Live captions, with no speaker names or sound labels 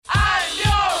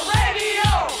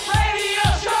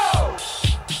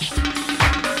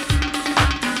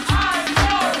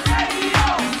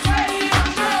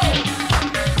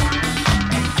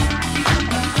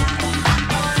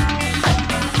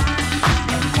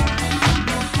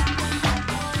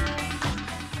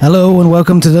Hello and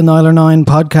welcome to the Niall or Nine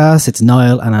podcast. It's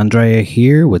Niall and Andrea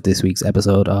here with this week's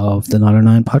episode of the Niall or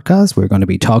Nine podcast. We're going to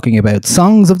be talking about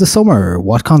songs of the summer.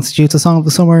 What constitutes a song of the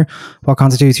summer? What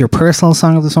constitutes your personal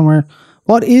song of the summer?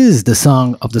 What is the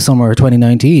song of the summer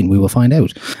 2019? We will find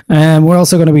out. We're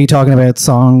also going to be talking about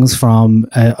songs from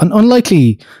an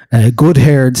unlikely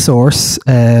good-haired source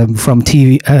from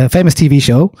famous TV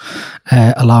show,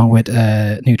 along with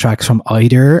new tracks from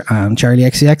Eider and Charlie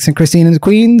XCX and Christine and the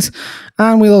Queens.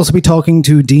 And we'll also be talking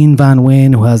to Dean Van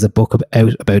Wyn, who has a book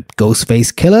out about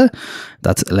Ghostface Killah.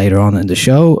 That's later on in the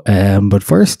show. But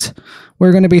first,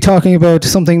 we're going to be talking about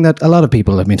something that a lot of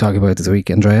people have been talking about this week,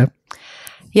 Andrea.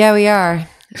 Yeah, we are.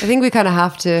 I think we kind of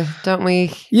have to, don't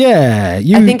we? Yeah.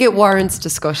 I think it warrants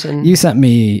discussion. You sent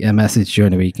me a message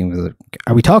during the week and was like,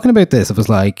 are we talking about this? I was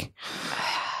like,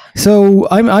 so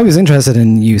I was interested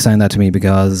in you saying that to me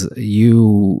because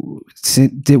you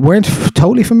weren't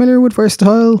totally familiar with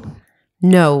Versatile?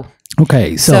 No.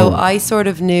 Okay, so I sort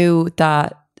of knew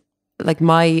that, like,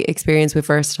 my experience with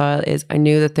Versatile is I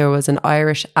knew that there was an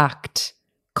Irish act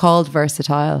called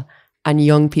Versatile and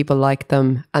young people liked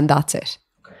them, and that's it.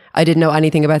 I didn't know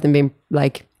anything about them being,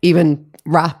 like, even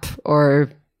rap or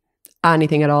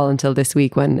anything at all until this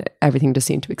week when everything just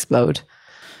seemed to explode.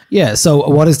 Yeah, so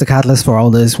what is the catalyst for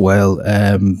all this? Well,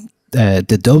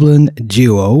 the Dublin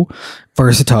duo,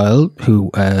 Versatile, who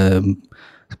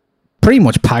pretty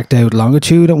much packed out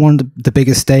Longitude at one of the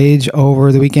biggest stage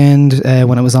over the weekend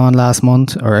when it was on last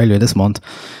month or earlier this month.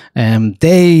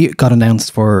 They got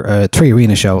announced for a 3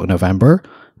 Arena show in November,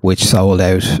 which sold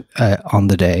out on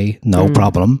the day, no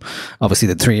problem. Obviously,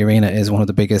 the 3 Arena is one of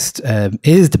the biggest,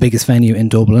 is the biggest venue in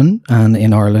Dublin and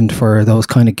in Ireland for those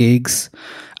kind of gigs.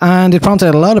 And it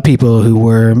prompted a lot of people who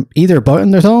were either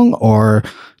biting their tongue or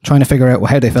trying to figure out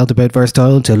how they felt about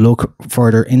Versatile to look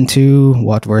further into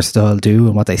what Versatile do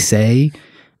and what they say.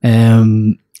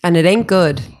 And it ain't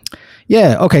good.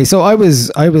 Yeah, okay, so I was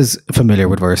familiar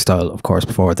with Versatile, of course,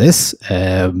 before this.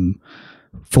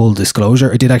 Full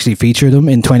disclosure, I did actually feature them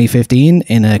in 2015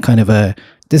 in a kind of a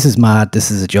this is mad,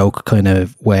 this is a joke kind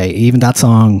of way. Even that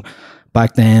song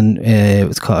back then, it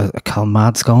was called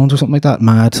Mad Scones or something like that.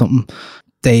 Mad something.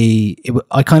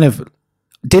 I kind of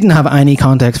didn't have any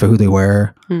context for who they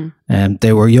were.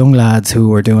 They were young lads who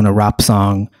were doing a rap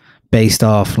song based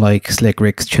off like Slick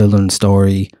Rick's children's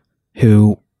story,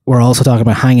 who were also talking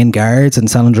about hanging guards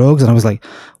and selling drugs. And I was like,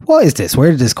 what is this?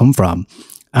 Where did this come from?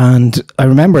 And I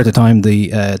remember at the time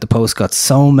the post got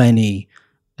so many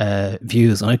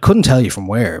views, and I couldn't tell you from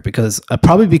where, because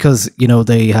probably because, you know,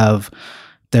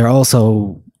 they're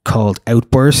also called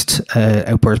Outburst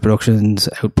Productions,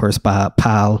 Outburst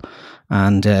Pal,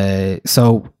 and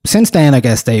so since then I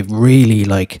guess they've really,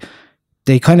 like,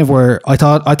 they kind of were. I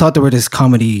thought they were this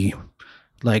comedy,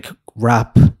 like,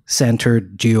 rap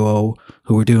centered duo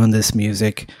who were doing this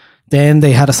music. Then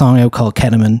they had a song out called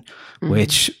Kenaman,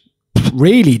 which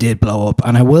really did blow up.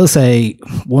 And I will say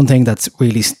one thing that's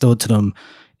really stood to them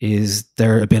is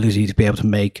their ability to be able to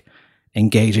make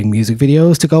engaging music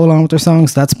videos to go along with their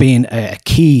songs. That's been a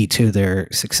key to their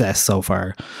success so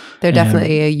far. They're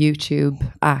definitely a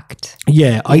YouTube act.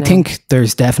 Yeah, I think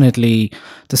there's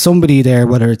somebody there,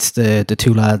 whether it's the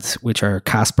two lads, which are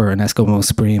Casper and Eskimo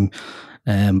Supreme,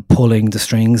 pulling the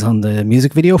strings on the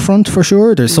music video front for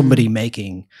sure. There's somebody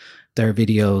making their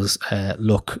videos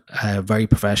look very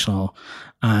professional,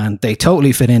 and they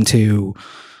totally fit into,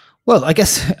 well, I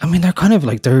guess, I mean, they're kind of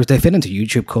like, they fit into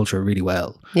YouTube culture really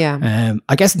well. Yeah.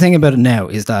 I guess the thing about it now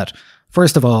is that,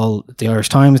 first of all, the Irish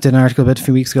Times did an article about a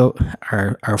few weeks ago.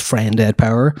 Our friend Ed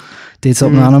Power did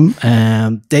something on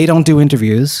them. They don't do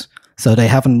interviews, so they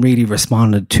haven't really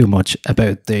responded too much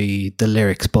about the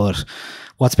lyrics, but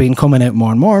what's been coming out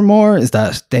more and more and more is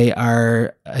that they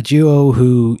are a duo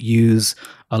who use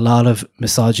a lot of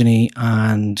misogyny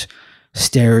and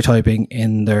stereotyping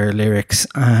in their lyrics.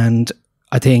 And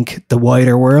I think the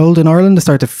wider world in Ireland to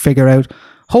start to figure out,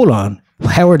 hold on,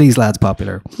 how are these lads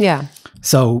popular? Yeah.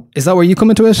 So is that where you come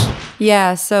into it?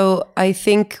 Yeah. So I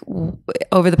think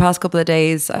over the past couple of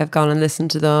days, I've gone and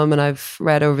listened to them and I've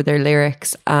read over their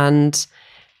lyrics, and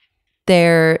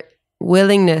their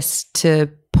willingness to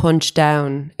punch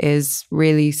down is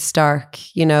really stark.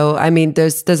 You know, I mean,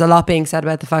 there's a lot being said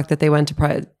about the fact that they went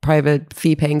to private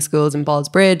fee-paying schools in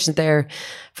Ballsbridge, and they're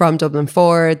from Dublin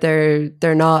 4.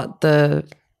 They're not their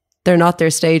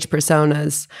stage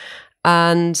personas,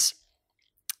 and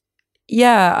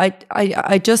yeah,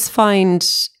 I just find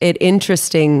it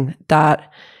interesting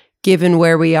that, given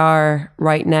where we are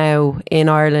right now in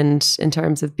Ireland in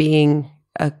terms of being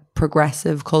a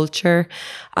progressive culture,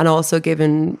 and also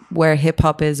given where hip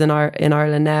hop is in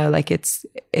Ireland now, like it's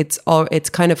come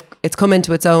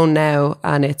into its own now,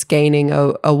 and it's gaining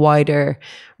a wider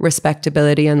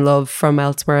respectability and love from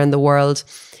elsewhere in the world,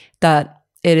 that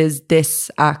it is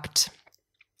this act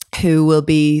who will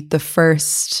be the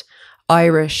first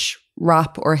Irish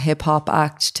rap or hip hop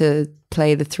act to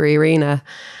play the Three Arena.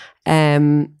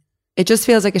 It just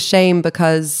feels like a shame,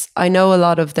 because I know a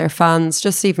lot of their fans,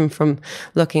 just even from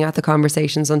looking at the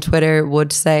conversations on Twitter,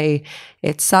 would say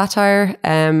it's satire.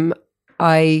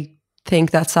 I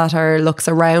think that satire looks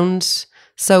around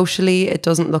socially, it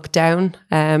doesn't look down.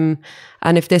 And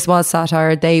if this was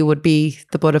satire, they would be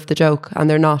the butt of the joke, and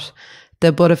they're not.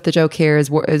 The butt of the joke here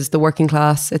is the working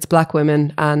class, it's black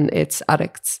women, and it's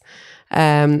addicts.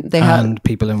 And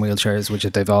people in wheelchairs, which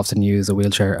they've often used a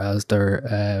wheelchair as their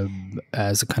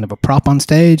as a kind of a prop on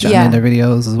stage and in their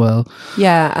videos as well.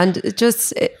 Yeah, and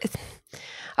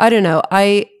I don't know.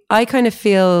 I kind of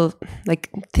feel like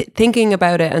thinking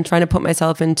about it and trying to put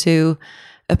myself into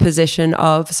a position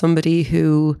of somebody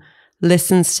who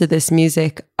listens to this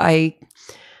music.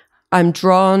 I'm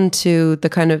drawn to the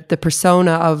kind of the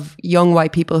persona of young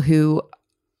white people who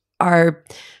are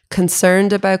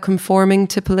concerned about conforming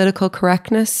to political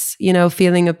correctness, you know,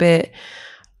 feeling a bit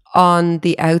on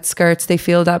the outskirts. They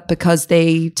feel that because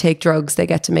they take drugs, they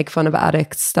get to make fun of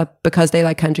addicts, that because they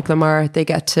like Kendrick Lamar, they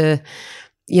get to,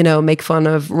 you know, make fun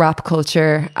of rap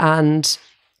culture. And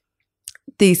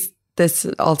this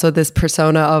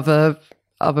persona of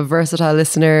a versatile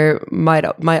listener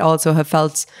might also have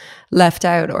felt left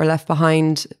out or left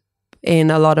behind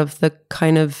in a lot of the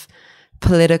kind of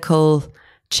political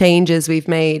changes we've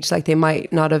made. Like, they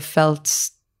might not have felt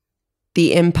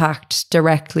the impact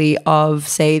directly of,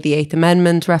 say, the 8th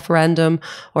Amendment referendum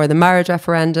or the marriage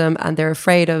referendum, and they're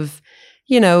afraid of,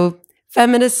 you know,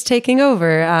 feminists taking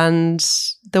over and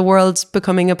the world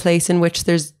becoming a place in which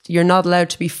you're not allowed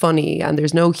to be funny and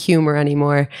there's no humor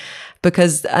anymore,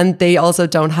 and they also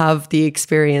don't have the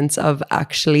experience of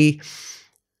actually,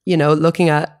 you know, looking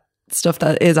at stuff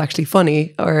that is actually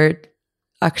funny or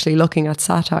actually looking at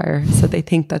satire. So they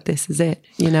think that this is it,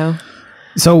 you know?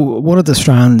 So one of the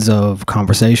strands of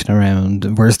conversation around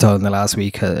Versatile in the last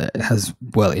week has,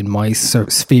 well, in my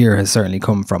sphere, has certainly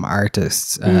come from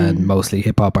artists, and mostly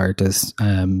hip hop artists,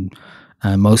 and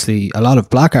mostly a lot of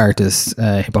black artists,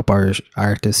 hip hop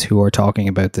artists who are talking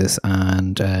about this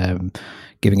and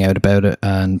giving out about it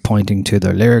and pointing to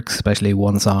their lyrics, especially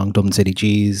one song, Dumb City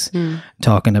G's,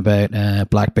 talking about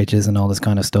black bitches and all this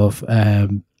kind of stuff.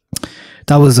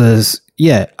 That was a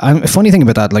funny thing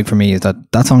about that, like for me, is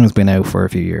that song has been out for a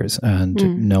few years and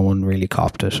no one really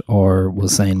copped it or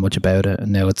was saying much about it,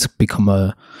 and now it's become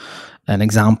an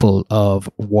example of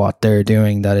what they're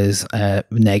doing that is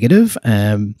negative.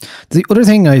 The other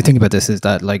thing I think about this is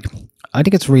that, like, I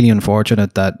think it's really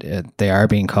unfortunate that they are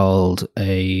being called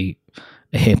a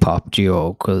hip hop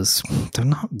duo, because they're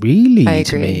not really. I agree.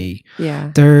 To me.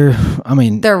 Yeah,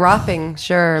 they're rapping,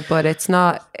 sure, but it's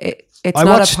not. It's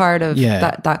not a part of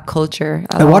that culture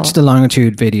at all. I watched the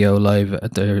Longitude video live.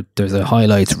 There's a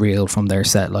highlights reel from their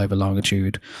set live at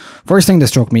Longitude. First thing that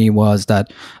struck me was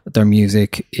that their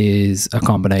music is a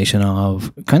combination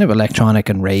of kind of electronic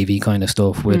and ravey kind of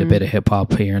stuff with a bit of hip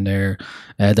hop here and there.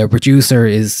 Their producer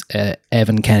is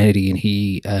Evan Kennedy, and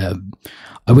he,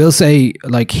 I will say,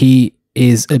 like, he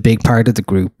is a big part of the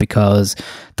group, because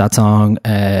that song,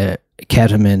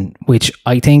 Ketamine, which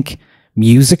I think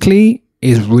musically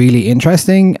is really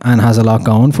interesting and has a lot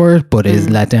going for it, but is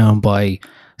let down by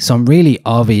some really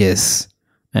obvious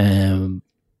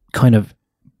kind of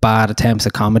bad attempts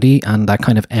at comedy and that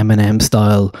kind of Eminem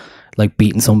style, like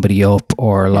beating somebody up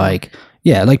or like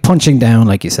punching down,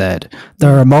 like you said.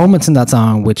 There are moments in that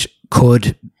song which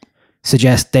could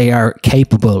suggest they are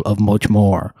capable of much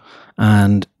more,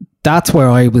 and that's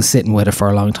where I was sitting with it for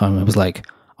a long time. I was like,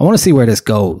 I want to see where this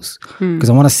goes, because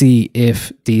I want to see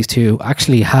if these two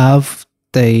actually have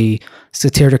the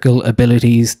satirical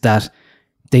abilities that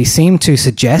they seem to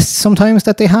suggest sometimes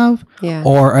that they have,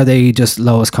 or are they just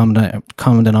lowest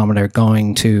common denominator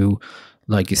going to,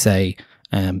 like you say,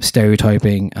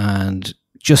 stereotyping and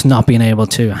just not being able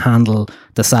to handle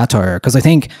the satire? Because I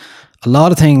think a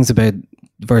lot of things about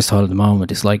Versatile at the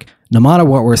moment is like, no matter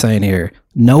what we're saying here,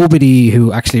 nobody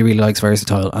who actually really likes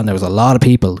Versatile, and there was a lot of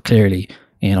people clearly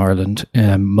in Ireland,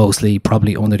 mostly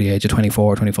probably under the age of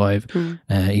 24, 25,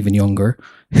 even younger,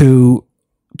 who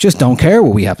just don't care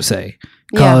what we have to say.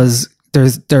 Because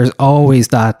there's always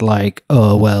that, like,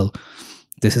 oh, well,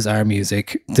 this is our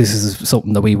music. This is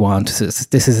something that we want.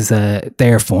 This is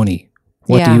they're funny.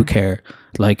 What do you care?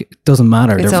 Like, it doesn't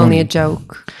matter. It's only a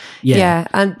joke. Yeah.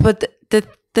 But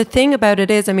the thing about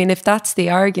it is, I mean, if that's the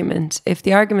argument, if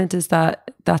the argument is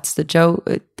that that's the joke,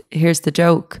 here's the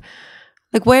joke.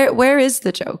 Like, where is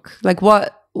the joke? Like,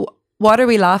 what are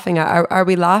we laughing at? Are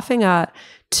we laughing at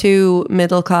two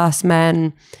middle class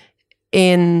men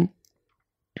in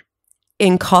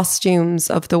costumes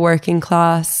of the working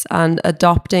class and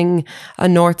adopting a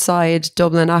North Side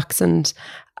Dublin accent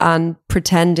and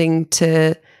pretending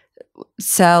to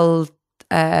sell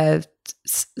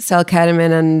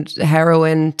ketamine and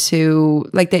heroin to,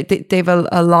 like, they've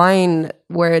a line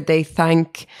where they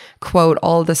thank, quote,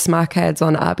 all the smackheads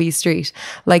on Abbey Street.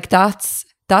 Like, that's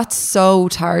so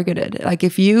targeted. Like,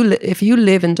 if you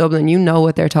live in Dublin, you know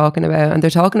what they're talking about, and they're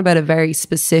talking about a very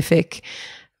specific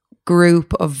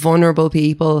group of vulnerable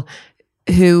people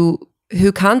who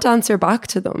can't answer back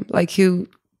to them. Like, who,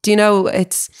 do you know,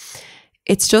 it's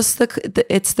just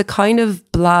it's the kind of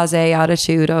blasé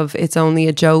attitude of it's only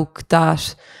a joke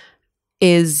that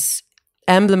is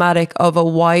emblematic of a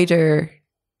wider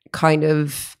kind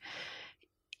of,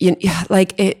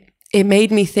 like, it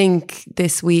made me think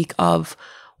this week of,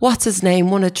 what's his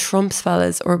name? One of Trump's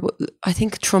fellas, or I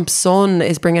think Trump's son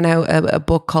is bringing out a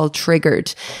book called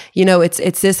Triggered. You know,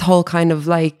 it's this whole kind of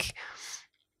like,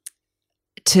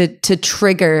 to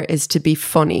trigger is to be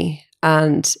funny.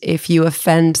 And if you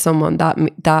offend someone,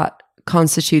 that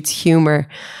constitutes humor.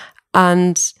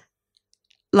 And,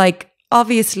 like,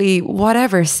 obviously,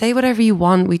 whatever, say whatever you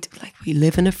want. We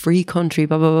live in a free country,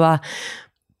 blah, blah, blah.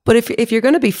 But if you're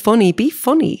going to be funny, be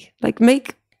funny. Like,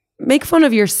 make fun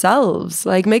of yourselves.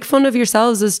 Like, make fun of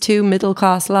yourselves as two middle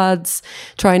class lads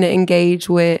trying to engage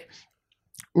with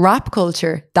rap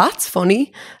culture. That's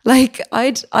funny. Like,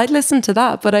 I'd listen to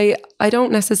that, but I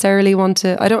don't necessarily want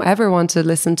to. I don't ever want to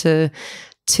listen to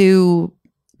two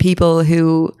people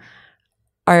who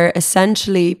are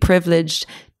essentially privileged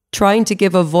trying to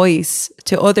give a voice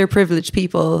to other privileged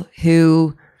people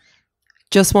who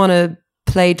just want to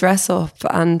play dress up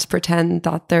and pretend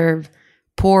that they're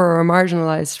poor or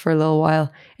marginalized for a little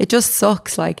while. It just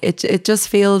sucks. Like, it just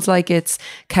feels like it's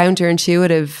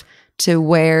counterintuitive to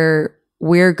where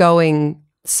we're going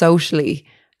socially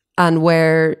and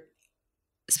where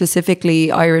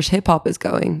specifically Irish hip hop is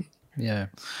going. Yeah.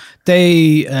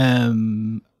 They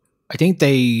I think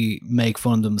they make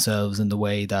fun of themselves in the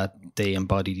way that they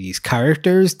embody these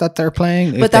characters that they're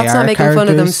playing. But that's not making fun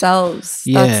of themselves.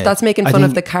 Yeah, that's making fun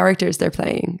of the characters they're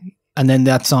playing. And then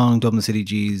that song, Dublin City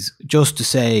G's, just to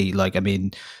say, like, I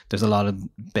mean, there's a lot of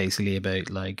basically about,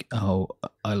 like,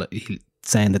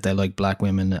 saying that they like black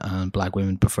women and black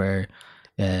women prefer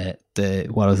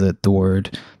the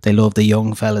word, they love the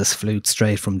young fellas flute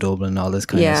straight from Dublin, all this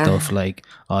kind of stuff, like,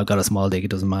 oh, I got a small dick, it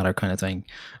doesn't matter kind of thing,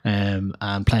 and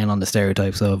playing on the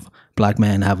stereotypes of black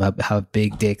men have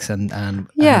big dicks and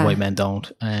white men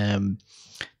don't.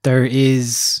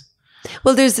 There's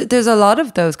a lot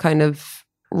of those kind of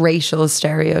racial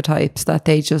stereotypes that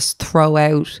they just throw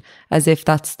out as if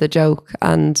that's the joke,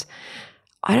 and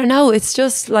I don't know, it's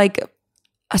just like,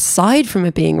 aside from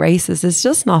it being racist, it's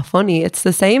just not funny. It's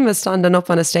the same as standing up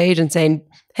on a stage and saying,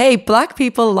 hey, black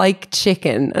people like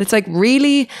chicken. And it's like,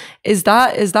 really? Is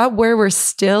that where we're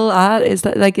still at? Is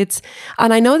that like, it's,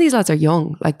 and I know these lads are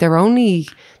young, like they're in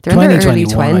their early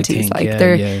 20s, like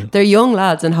they're young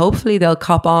lads, and hopefully they'll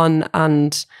cop on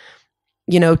and,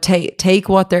 you know, take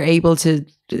what they're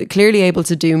clearly able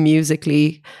to do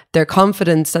musically, their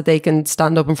confidence that they can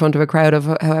stand up in front of a crowd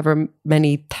of however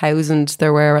many thousands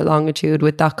there were at Longitude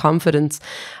with that confidence,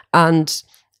 and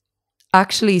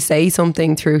actually say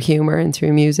something through humor and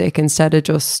through music instead of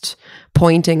just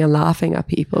pointing and laughing at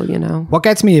people, you know. What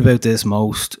gets me about this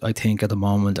most, I think, at the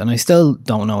moment, and I still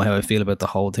don't know how I feel about the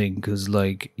whole thing, because,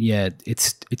 like, yeah,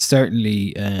 it's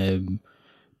certainly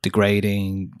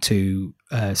degrading to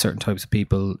certain types of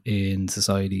people in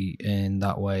society in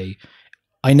that way.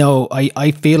 I know,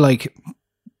 I feel like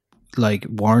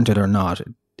warranted or not,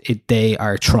 they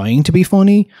are trying to be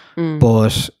funny,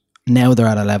 but now they're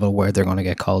at a level where they're going to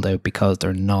get called out because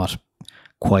they're not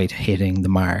quite hitting the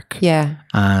mark. Yeah.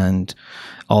 And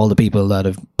all the people that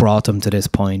have brought them to this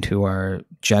point, who are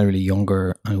generally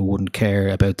younger and who wouldn't care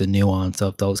about the nuance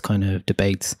of those kind of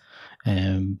debates,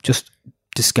 just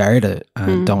discard it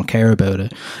and don't care about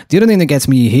it. The other thing that gets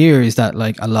me here is that,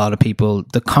 like, a lot of people,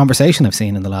 the conversation I've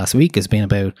seen in the last week has been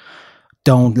about,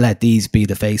 don't let these be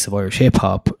the face of Irish hip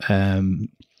hop. And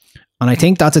I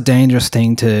think that's a dangerous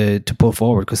thing to put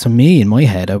forward, because for me, in my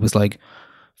head, I was like,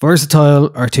 Versatile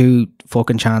are two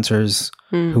fucking chancers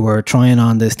who are trying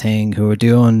on this thing, who are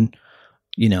doing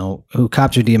you know, who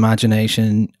captured the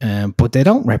imagination, but they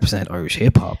don't represent Irish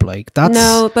hip hop. Like that's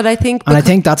no, but I think, and I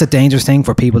think that's a dangerous thing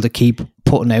for people to keep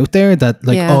putting out there. That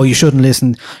like, Yeah. oh, you shouldn't listen.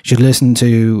 You should listen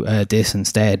to this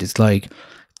instead. It's like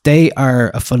they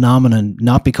are a phenomenon,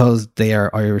 not because they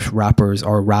are Irish rappers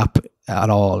or rap at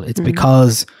all. It's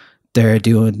because they're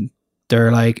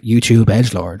like YouTube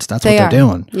edgelords. That's what they're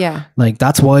doing. Yeah. Like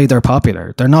that's why they're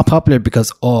popular. They're not popular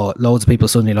because loads of people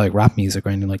suddenly like rap music or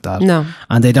anything like that. No.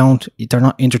 And they're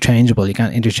not interchangeable. You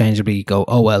can't interchangeably go,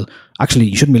 oh well, actually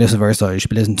you shouldn't be listening to Versatile, you should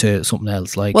be listening to something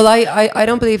else. Like, well, I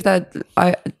don't believe that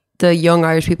the young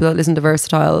Irish people that listen to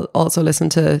Versatile also listen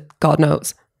to God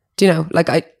knows. Do you know? Like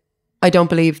I don't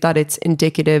believe that it's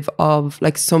indicative of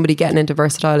like somebody getting into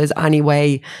Versatile is any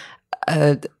way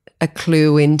a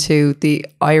clue into the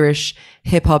Irish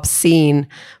hip hop scene.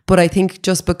 But I think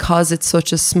just because it's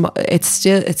such a small, it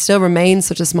still remains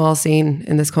such a small scene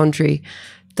in this country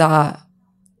that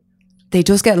they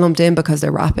just get lumped in because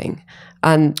they're rapping.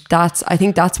 And I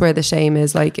think that's where the shame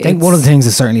is. Like, I think one of the things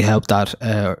that certainly helped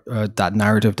that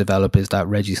narrative develop is that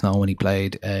Reggie Snow, when he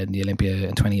played in the Olympia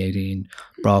in 2018,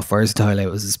 brought Versatile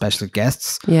out as a special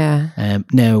guests. Yeah.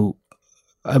 Now,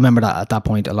 I remember that at that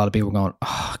point, a lot of people were going,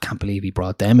 oh, I can't believe he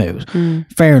brought them out.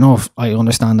 Fair enough. I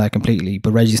understand that completely.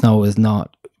 But Reggie Snow is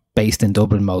not based in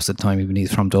Dublin most of the time, even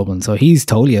he's from Dublin. So he's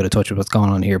totally out of touch with what's going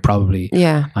on here, probably.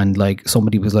 Yeah. And like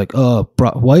somebody was like, oh,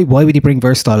 why would he bring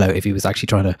Versatile out if he was actually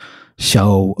trying to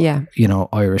show, you know,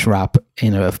 Irish rap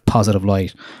in a positive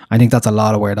light? I think that's a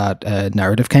lot of where that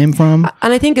narrative came from.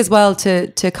 And I think as well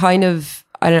to kind of,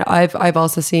 I've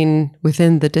also seen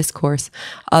within the discourse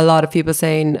a lot of people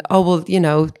saying, oh, well, you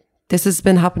know, this has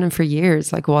been happening for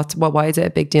years. Like why is it a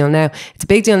big deal now? It's a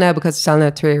big deal now because it's selling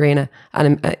out 3 Arena.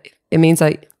 And it means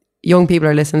like young people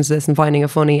are listening to this and finding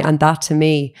it funny. And that to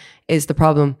me is the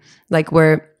problem. Like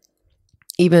we're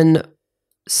even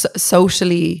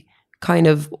socially kind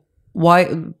of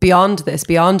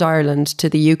beyond Ireland to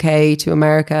the UK, to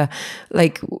America,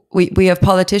 like we have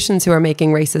politicians who are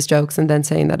making racist jokes and then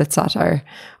saying that it's satire,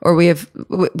 or we have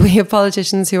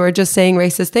politicians who are just saying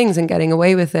racist things and getting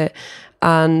away with it.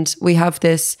 And we have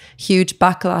this huge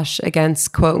backlash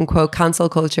against quote unquote cancel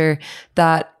culture,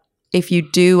 that if you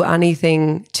do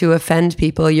anything to offend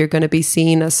people, you're going to be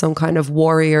seen as some kind of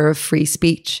warrior of free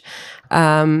speech.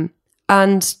 And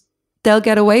they'll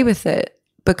get away with it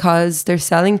because they're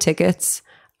selling tickets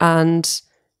and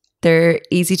they're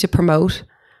easy to promote.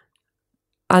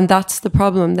 And that's the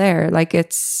problem there. Like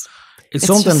it's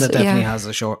something just, that definitely has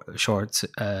a short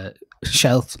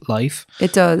shelf life.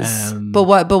 It does. But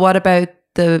what about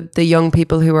the young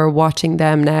people who are watching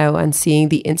them now and seeing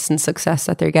the instant success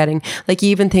that they're getting? Like, you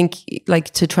even think, like,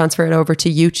 to transfer it over to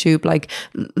YouTube, like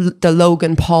the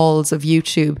Logan Pauls of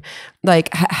YouTube, like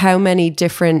how many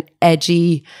different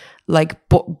edgy, like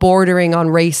bordering on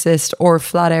racist or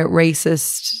flat out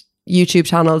racist YouTube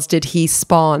channels did he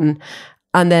spawn?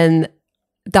 And then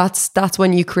that's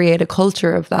when you create a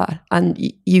culture of that, and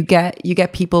you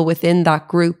get people within that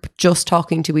group just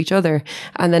talking to each other,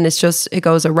 and then it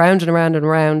goes around and around and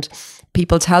around,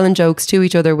 people telling jokes to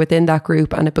each other within that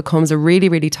group, and it becomes a really,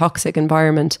 really toxic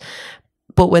environment.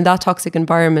 But when that toxic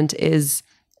environment is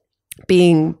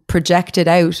being projected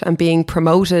out and being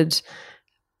promoted,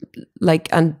 like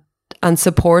and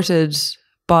supported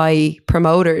by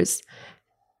promoters,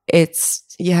 it's,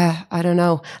 I don't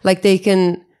know, like they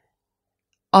can,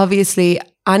 obviously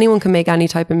anyone can make any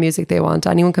type of music they want,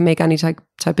 anyone can make any type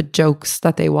of jokes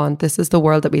that they want. This is the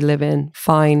world that we live in,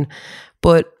 fine.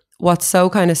 But what's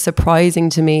so kind of surprising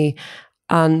to me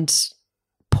and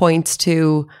points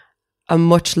to a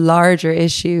much larger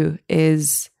issue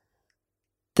is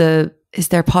their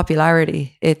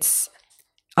popularity.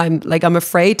 I'm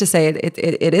afraid to say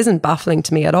it isn't baffling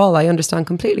to me at all. I understand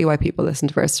completely why people listen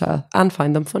to Versatile and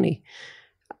find them funny.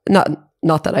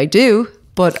 Not that I do,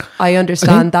 but I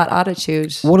understand that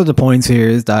attitude. One of the points here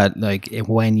is that, like,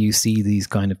 when you see these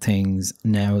kind of things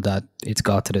now that it's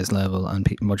got to this level and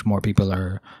much more people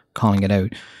are calling it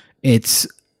out, it's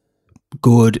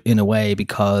good in a way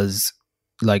because,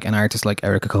 like, an artist like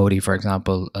Erica Cody, for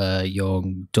example, a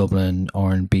young Dublin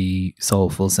R&B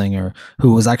soulful singer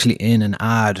who was actually in an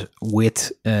ad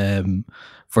with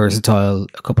Versatile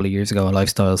a couple of years ago, a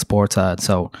lifestyle sports ad.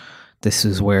 So this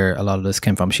is where a lot of this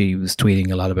came from. She was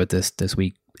tweeting a lot about this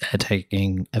week,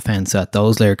 taking offense at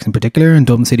those lyrics in particular in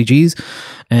Dublin City G's.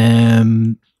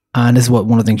 And this is what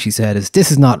one of the things she said is,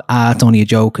 this is not it's only a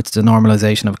joke. It's the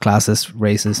normalization of classist,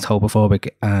 racist, homophobic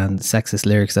and sexist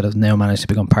lyrics that have now managed to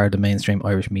become part of the mainstream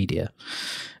Irish media.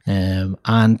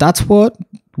 And that's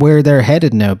where they're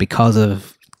headed now because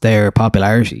of their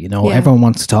popularity. You know, everyone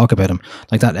wants to talk about them.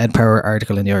 Like that Ed Power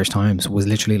article in the Irish Times was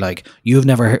literally like, you've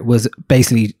never heard, was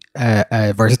basically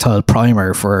a versatile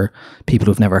primer for people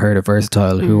who've never heard of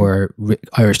Versatile, who are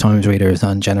Irish Times readers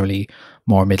and generally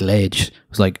more middle aged. It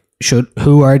was like,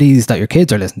 who are these that your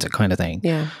kids are listening to, kind of thing.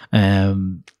 Yeah.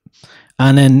 And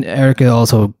then Erica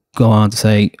also go on to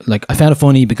say, like, I found it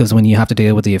funny because when you have to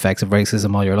deal with the effects of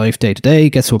racism all your life day to day,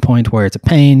 it gets to a point where it's a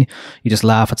pain. You just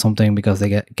laugh at something because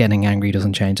getting angry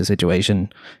doesn't change the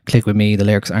situation. Click with me, the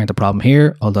lyrics aren't a problem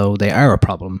here, although they are a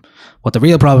problem. What the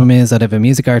real problem is that if a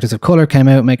music artist of colour came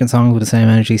out making songs with the same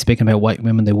energy, speaking about white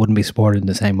women, they wouldn't be supported in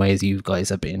the same way as you guys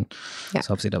have been. Yeah.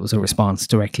 So obviously that was a response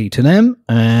directly to them.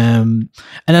 And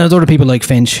then there's other people like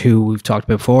Finch, who we've talked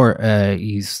about before.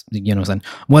 He's, you know, saying,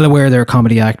 well aware they're a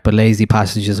comedy act, but lazy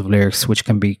passages of lyrics which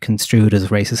can be construed as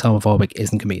racist, homophobic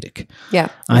isn't comedic. Yeah.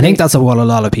 I think that's what a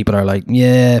lot of people are like,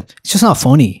 yeah, it's just not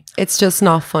funny. It's just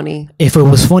not funny. If it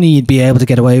was funny, you'd be able to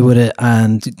get away with it,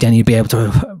 and then you'd be able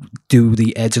to do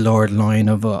the edgelord line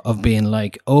of being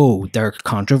like, oh, they're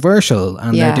controversial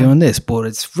and they're doing this, but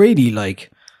it's really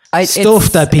like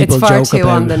stuff that people joke about. It's far too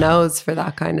on the nose for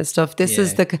that kind of stuff. This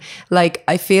is like,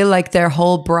 I feel like their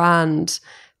whole brand,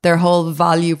 their whole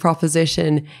value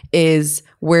proposition is,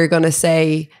 we're going to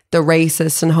say the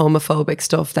racist and homophobic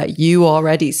stuff that you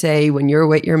already say when you're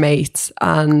with your mates.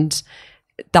 And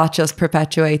that just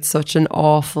perpetuates such an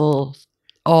awful,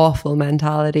 awful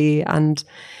mentality. And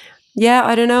yeah,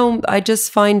 I don't know. I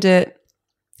just find it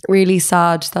really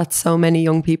sad that so many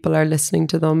young people are listening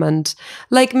to them. And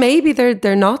like, maybe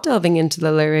they're not delving into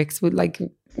the lyrics. With like,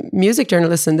 music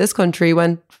journalists in this country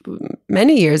went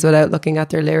many years without looking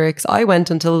at their lyrics. I went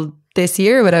until this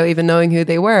year without even knowing who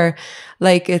they were.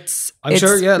 Like, I'm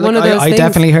sure, yeah. Like, I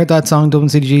definitely heard that song, Dublin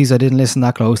CDGs. I didn't listen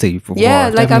that closely before. Yeah,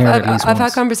 like I've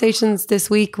had conversations this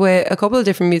week with a couple of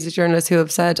different music journalists who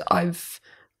have said, I've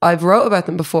wrote about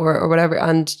them before or whatever,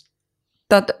 and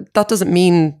that doesn't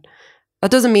mean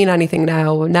anything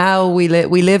now. Now we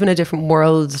live in a different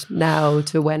world now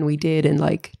to when we did in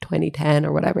like 2010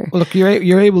 or whatever. Well, look,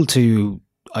 you're able to,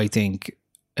 I think,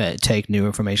 take new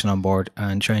information on board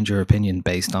and change your opinion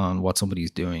based on what somebody's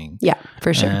doing. Yeah,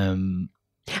 for sure.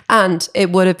 And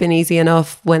it would have been easy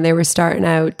enough when they were starting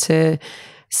out to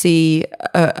see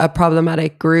a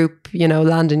problematic group, you know,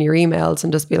 land in your emails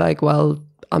and just be like, well,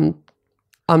 I'm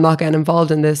not getting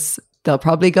involved in this. They'll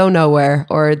probably go nowhere,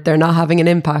 or they're not having an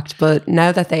impact. But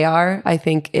now that they are, I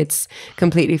think it's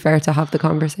completely fair to have the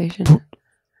conversation.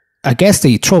 I guess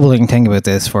the troubling thing about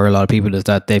this for a lot of people is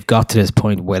that they've got to this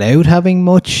point without having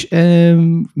much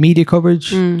media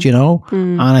coverage, you know?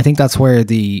 And I think that's where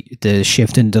the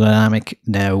shift in dynamic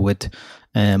now with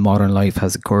modern life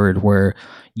has occurred, where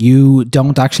you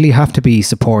don't actually have to be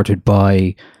supported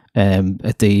by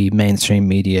the mainstream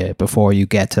media before you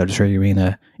get to the trade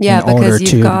arena in order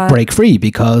to break free,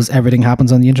 because everything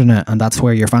happens on the internet and that's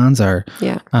where your fans are.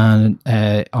 Yeah. And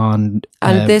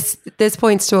this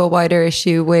points to a wider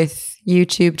issue with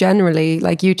YouTube generally.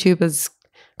 Like, YouTube has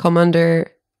come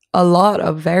under a lot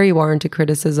of very warranted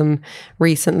criticism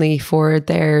recently for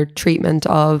their treatment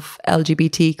of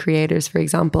LGBT creators, for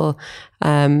example,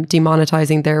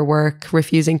 demonetizing their work,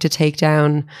 refusing to take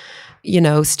down, you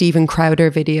know, Stephen Crowder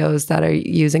videos that are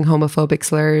using homophobic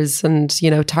slurs and,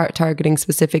 you know, targeting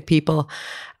specific people.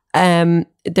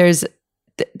 There's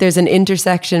an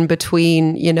intersection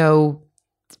between, you know,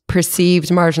 perceived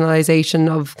marginalization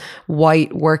of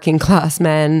white working class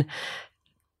men,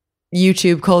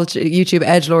 YouTube culture, YouTube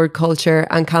edgelord culture,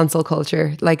 and cancel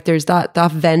culture. Like, there's that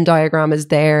Venn diagram is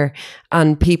there,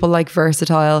 and people like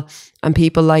Versatile and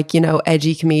people like, you know,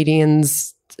 edgy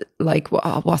comedians like,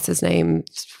 what's his name?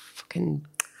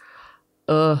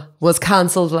 Was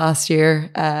cancelled last year.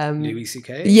 Louis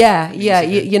C.K. Yeah.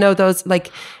 You know, those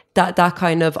like that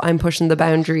kind of I'm pushing the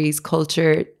boundaries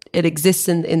culture. It exists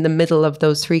in the middle of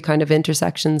those three kind of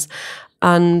intersections,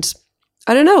 and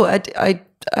I don't know.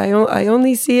 I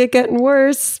only see it getting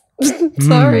worse.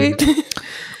 Sorry.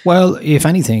 Well, if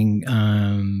anything,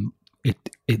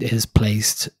 it has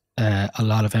placed a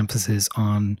lot of emphasis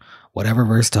on whatever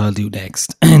Versatile do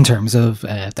next in terms of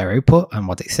their output and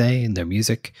what they say in their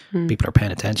music. People are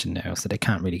paying attention now, so they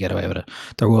can't really get away with it.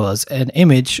 There was an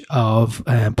image of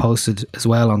posted as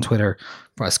well on Twitter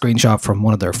for a screenshot from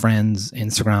one of their friends'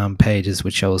 Instagram pages,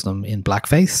 which shows them in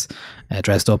blackface,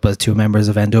 dressed up as two members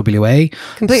of NWA.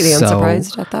 Completely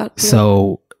unsurprised at that. Yeah.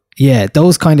 So yeah,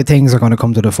 those kind of things are going to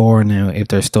come to the fore now if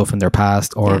there's stuff in their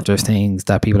past or if there's things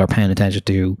that people are paying attention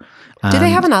to. Do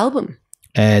they have an album?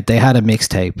 They had a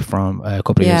mixtape from a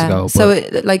couple of years ago. So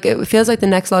it feels like the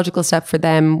next logical step for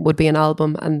them would be an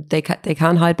album, and they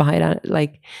can't hide behind it.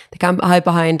 Like they can't hide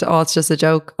behind, oh, it's just a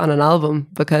joke on an album,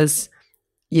 because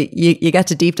you get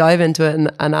to deep dive into it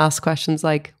and ask questions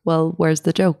like, well, where's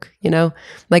the joke? You know,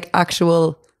 like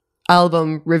actual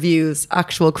album reviews,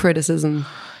 actual criticism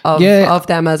of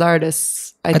them as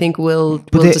artists, I think will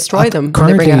destroy them.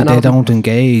 Currently, they don't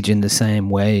engage in the same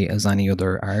way as any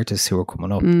other artists who are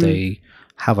coming up. They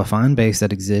have a fan base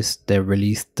that exists. They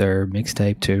release their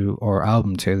mixtape to or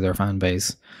album to their fan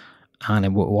base, and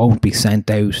it won't be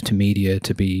sent out to media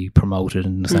to be promoted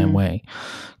in the same way,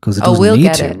 because it doesn't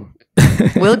need to.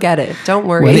 We'll get it. Don't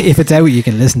worry. Well, if it's out, you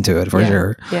can listen to it for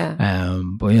sure. Yeah.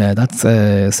 But yeah,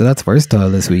 that's versatile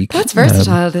this week. That's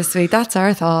versatile this week. That's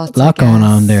our thoughts. A lot going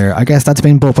on there. I guess that's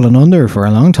been bubbling under for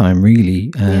a long time,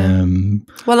 really.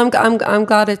 Well, I'm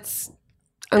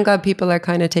glad people are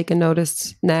kind of taking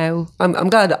notice now. I'm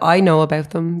glad I know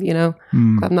about them. You know,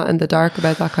 I'm not in the dark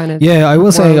about that kind of. Yeah, I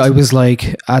will say I was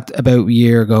like at about a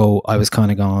year ago. I was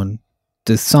kind of gone.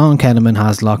 The song Keneman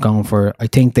has a lot going for it. I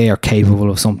think they are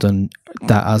capable of something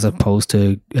that, as opposed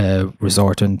to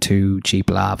resorting to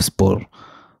cheap laughs. But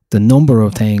the number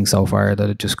of things so far that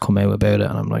have just come out about it,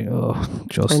 and I'm like, oh,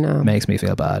 just makes me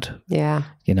feel bad. Yeah,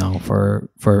 you know,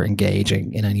 for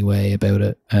engaging in any way about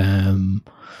it.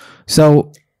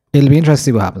 So it'll be interesting to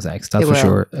see what happens next. That's for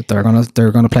sure. They're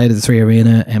gonna play to the 3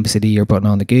 Arena. MCD are putting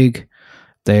on the gig.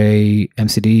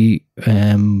 MCD.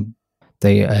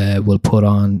 They will put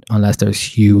on, unless there's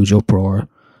huge uproar,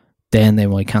 then they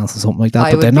might cancel something like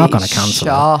that. But they're not going to cancel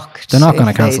it. They're not going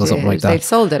to cancel something like that. They've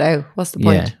sold it out. What's the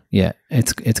point? Yeah.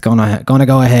 It's gonna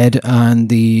go ahead, and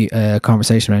the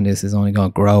conversation around this is only going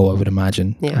to grow, I would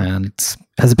imagine. Yeah. And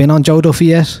has it been on Joe Duffy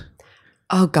yet?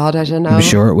 Oh God, I don't know. I'm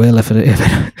sure it will if it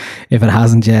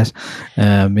hasn't yet.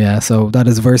 So that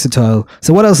is versatile.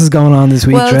 So what else is going on this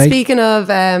week, Well, Trey? Speaking of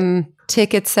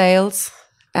ticket sales,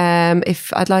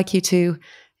 if I'd like you to,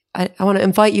 I want to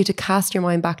invite you to cast your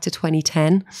mind back to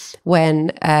 2010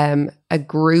 when a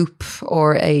group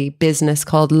or a business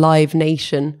called Live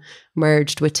Nation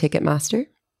merged with Ticketmaster.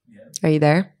 Yeah. Are you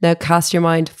there? Now cast your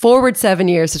mind forward 7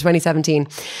 years to 2017.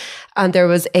 And there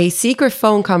was a secret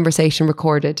phone conversation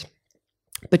recorded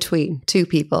between two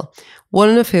people,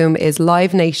 one of whom is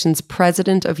Live Nation's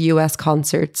president of US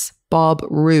concerts, Bob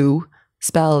Rue,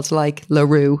 spelled like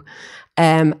LaRue,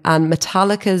 and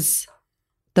Metallica's,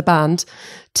 the band,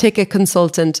 ticket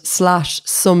consultant /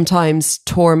 sometimes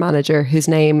tour manager, whose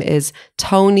name is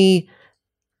Tony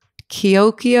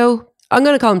Kiokio. I'm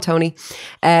going to call him Tony,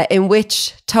 in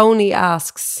which Tony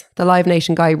asks the Live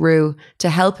Nation guy Rue to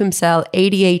help him sell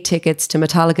 88 tickets to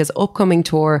Metallica's upcoming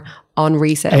tour on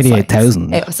resale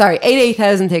 88,000.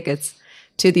 88,000 tickets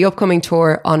to the upcoming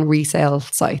tour on resale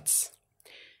sites.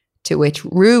 To which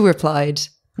Rue replied,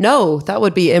 no, that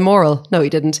would be immoral. No, he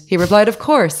didn't. He replied, of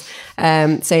course,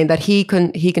 saying that he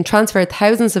can transfer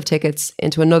thousands of tickets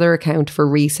into another account for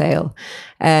resale.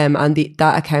 And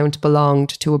that account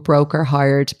belonged to a broker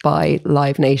hired by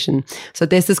Live Nation. So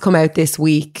this has come out this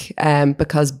week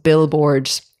because Billboard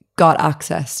got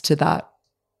access to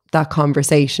that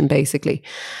conversation, basically.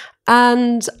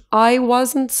 And I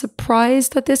wasn't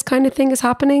surprised that this kind of thing is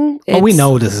happening. We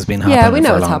know this has been happening. Yeah, we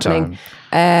know it's Time. happening.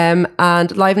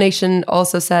 And Live Nation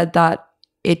also said that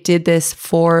it did this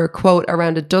for, quote,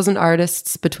 around a dozen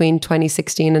artists between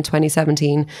 2016 and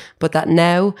 2017, but that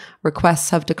now requests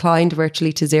have declined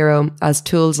virtually to zero as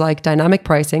tools like dynamic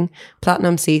pricing,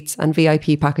 platinum seats, and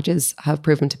VIP packages have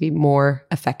proven to be more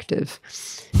effective.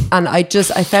 And I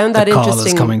found that interesting. The call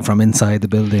is coming from inside the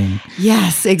building.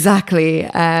 Yes, exactly.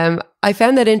 I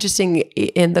found that interesting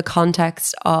in the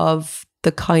context of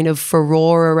the kind of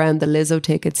furore around the Lizzo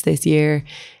tickets this year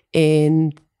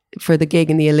for the gig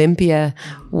in the Olympia,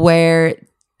 where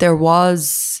there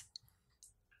was,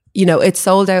 it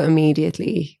sold out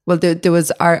immediately. Well, there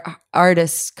was our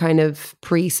artists kind of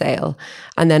pre-sale,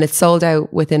 and then it sold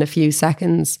out within a few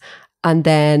seconds, and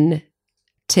then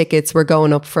tickets were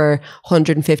going up for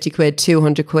 150 quid,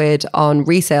 200 quid on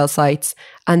resale sites,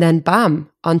 and then bam,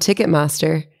 on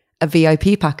Ticketmaster, a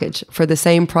VIP package for the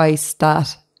same price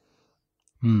that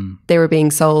they were being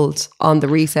sold on the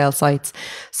resale sites.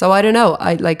 So I don't know.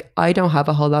 I don't have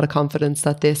a whole lot of confidence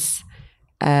that this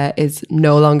is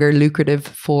no longer lucrative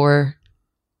for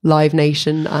Live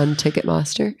Nation and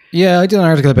Ticketmaster. Yeah, I did an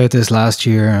article about this last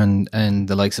year, and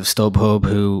the likes of StubHub,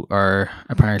 who are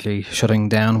apparently shutting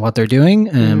down what they're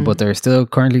doing, but they're still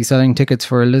currently selling tickets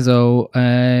for Lizzo.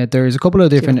 There's a couple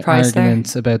of different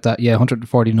arguments about that. Yeah,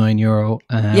 €149.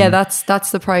 Yeah,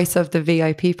 that's the price of the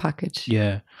VIP package.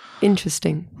 Yeah.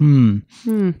 Interesting.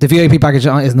 The VIP package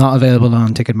is not available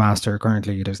on Ticketmaster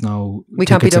currently. There's no. We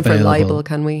can't be done available. for libel,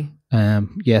 can we?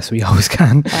 Yes, we always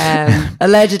can.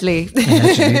 Allegedly.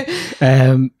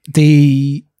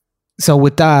 So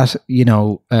with that,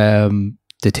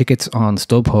 the tickets on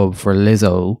StubHub for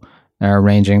Lizzo are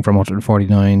ranging from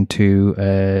 €149 to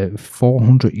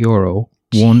 €400.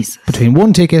 Between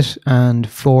one ticket and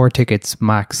 4 tickets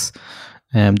max.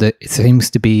 It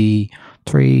seems to be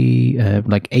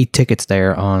 8 tickets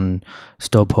there on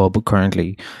StubHub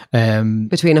currently.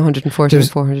 Between €140 and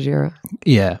 €400.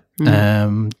 Yeah.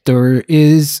 There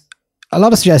is a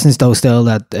lot of suggestions though still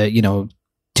that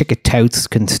ticket touts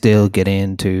can still get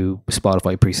into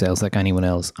Spotify pre-sales like anyone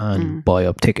else and buy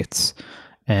up tickets.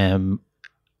 And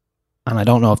I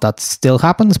don't know if that still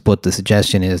happens, but the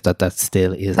suggestion is that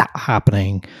still is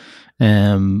happening.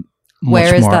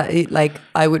 Where is that? Like,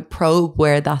 I would probe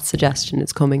where that suggestion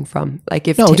is coming from. Like,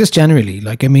 just generally.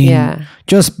 Like, I mean,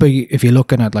 if you're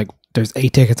looking at there's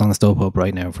 8 tickets on the StubHub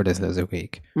right now for this Lizzo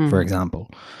week, for example.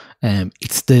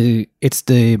 It's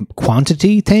the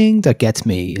quantity thing that gets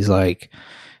me. Is like,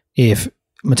 if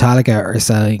Metallica are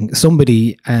selling,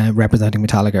 somebody representing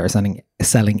Metallica are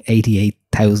selling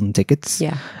 88,000 tickets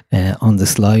on the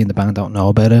sly, and the band don't know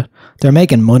about it. They're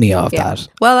making money off that.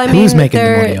 Well, I Who's mean, making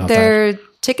the money off their that?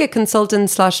 Ticket consultant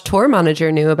 / tour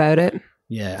manager knew about it.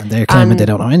 Yeah, and they're claiming they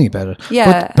don't know anything about it.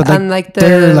 Yeah, but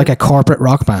they're like a corporate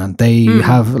rock band. They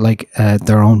have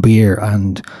their own beer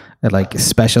and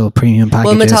special premium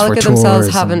packages. Well, Metallica for themselves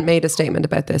tours haven't made a statement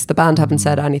about this. The band haven't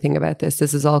said anything about this.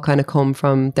 This has all kind of come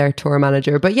from their tour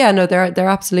manager. But yeah, no, they're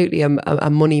absolutely a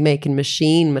money making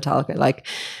machine. Metallica,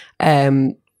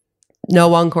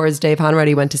 No Encore's Dave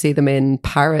Hanratty went to see them in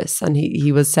Paris, and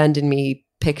he was sending me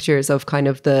pictures of kind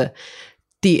of the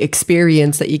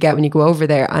experience that you get when you go over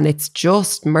there, and it's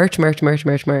just merch.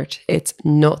 It's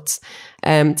nuts.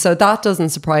 So that doesn't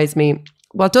surprise me.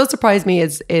 What does surprise me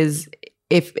is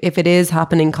if it is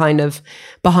happening kind of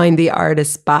behind the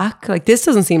artist's back. Like, this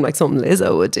doesn't seem like something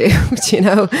Lizzo would do,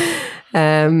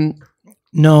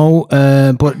 No,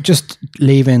 but just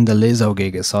leaving the Lizzo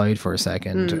gig aside for a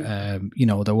second,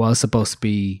 there was supposed to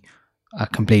be a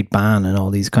complete ban and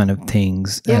all these kind of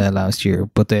things last year,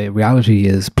 but the reality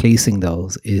is policing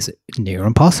those is near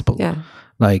impossible. Yeah.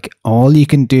 Like, all you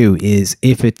can do is,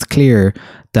 if it's clear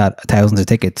that thousands of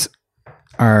tickets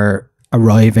are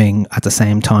arriving at the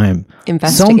same time,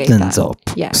 something's up.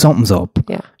 Yeah. Something's up.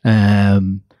 Yeah.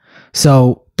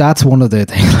 So that's one of the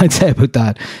things I'd say about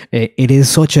that. It is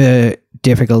such a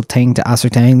difficult thing to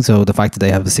ascertain. So the fact that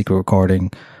they have a secret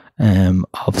recording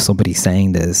of somebody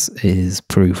saying this is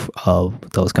proof of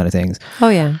those kind of things. Oh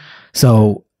yeah.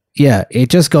 So yeah, it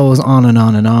just goes on and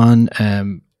on and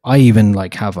on. I even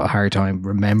have a hard time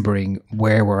remembering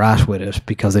where we're at with it,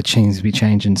 because it seems to be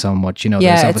changing so much.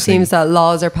 Yeah, it seems that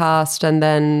laws are passed, and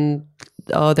then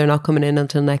they're not coming in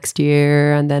until next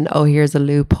year, and then here's a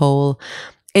loophole.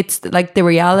 It's like, the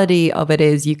reality of it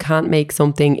is, you can't make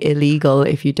something illegal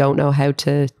if you don't know how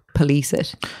to police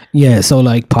it. Yeah, so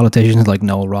politicians like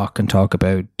Noel Rock can talk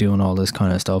about doing all this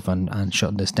kind of stuff and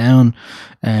shutting this down.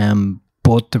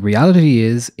 But the reality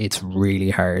is, it's really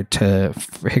hard to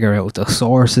figure out the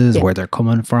sources, where they're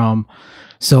coming from.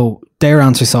 So their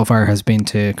answer so far has been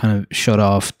to kind of shut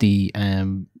off the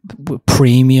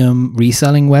premium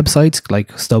reselling websites like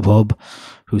StubHub,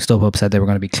 who StubHub said they were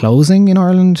going to be closing in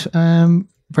Ireland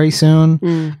very soon.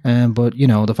 But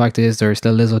the fact is, there are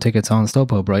still Lizzo tickets on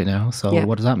StubHub right now. So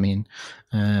what does that mean?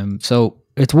 So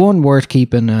it's one worth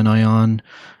keeping an eye on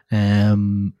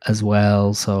as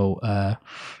well. So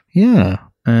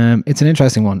it's an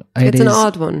interesting one. It's an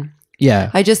odd one.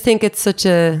 Yeah. I just think it's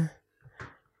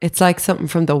it's like something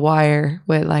from The Wire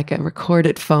with a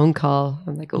recorded phone call.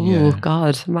 I'm like,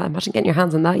 God, imagine getting your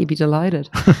hands on that. You'd be delighted.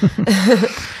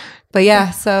 But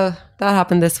yeah, so that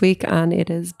happened this week, and it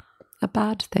is a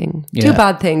bad thing. Yeah. Two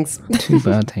bad things. Two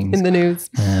bad things. In the news.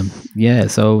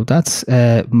 So that's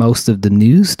most of the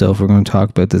news stuff we're going to talk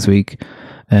about this week.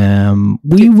 Will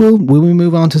we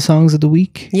move on to songs of the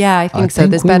week? Yeah, I think so.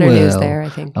 There's better news there, I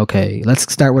think. Okay,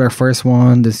 let's start with our first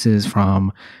one. This is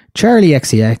from Charlie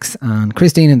XCX and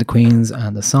Christine and the Queens,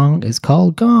 and the song is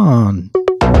called Gone.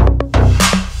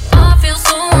 I feel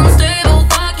so unstable,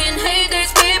 fucking hate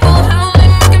these people, how they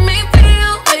making me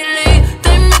feel lately,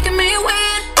 they making me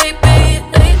weird,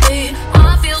 lately.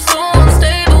 I feel so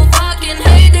unstable, fucking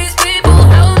hate these people,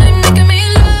 how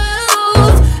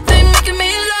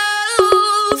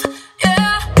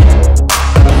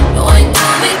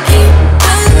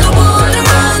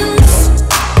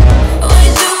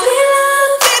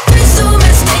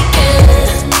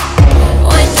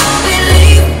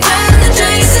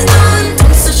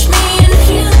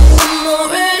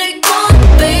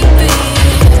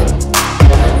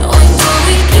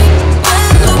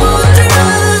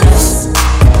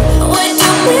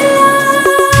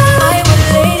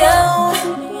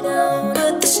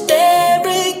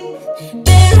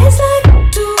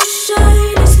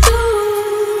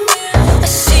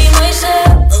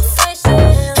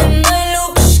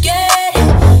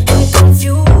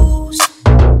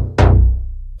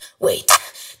Wait,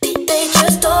 did they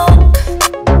just talk?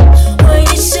 Why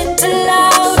is it too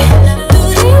loud? Do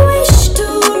they wish to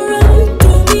run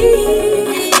through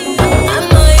me?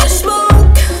 Am I a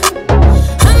smoke?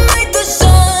 Am I the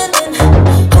sun?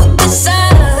 Who decides?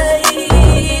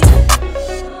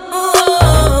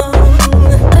 Oh,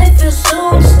 I feel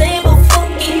so unstable.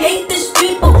 Fucking hate these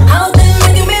people. How they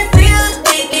making me feel,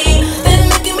 baby? They're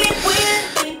making me weird,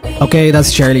 baby. Okay,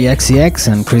 that's Charlie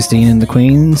XCX and Christine and the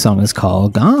Queen. Song is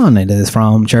called Gone. It is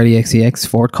from Charlie XCX's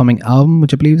forthcoming album,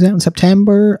 which I believe is out in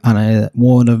September, and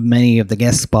one of many of the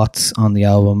guest spots on the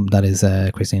album that is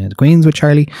Christine and the Queens with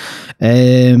Charlie.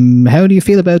 How do you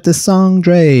feel about this song,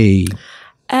 Dre?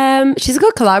 She's a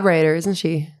good collaborator, isn't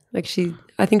she? Like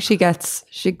I think she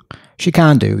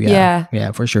Can do,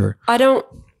 yeah, for sure. I don't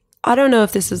know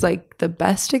if this is like the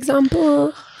best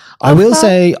example. I will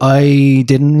say I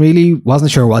wasn't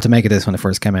sure what to make of this when it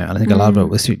first came out. And I think a lot of it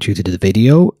was due to the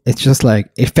video. It's just like,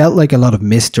 it felt like a lot of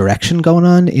misdirection going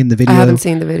on in the video. I haven't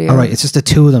seen the video. All right, it's just the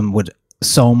two of them with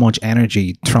so much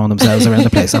energy throwing themselves around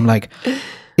the place. I'm like,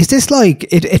 is this like,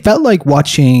 it felt like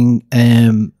watching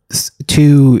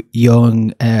two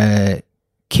young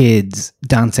kids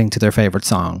dancing to their favorite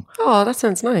song. Oh, that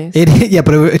sounds nice. But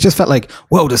it just felt like,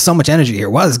 whoa, there's so much energy here.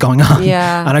 What is going on?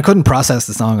 Yeah. And I couldn't process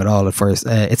the song at all at first.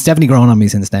 It's definitely grown on me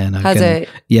since then. Has it?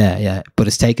 Yeah. But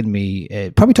it's taken me,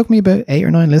 it probably took me about 8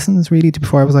 or 9 listens really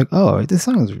before I was like, oh, this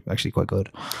song is actually quite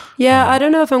good. Yeah, I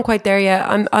don't know if I'm quite there yet.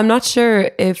 I'm not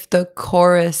sure if the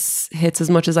chorus hits as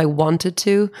much as I wanted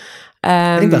to.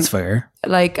 I think that's fair.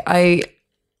 Like I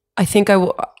think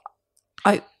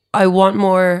I want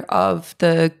more of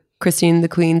the Christine the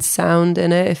Queen sound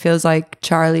in it. It feels like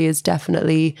Charlie is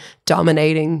definitely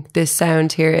dominating this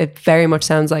sound here. It very much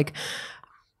sounds like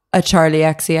a Charlie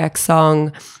XCX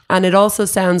song. And it also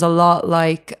sounds a lot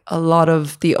like a lot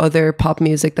of the other pop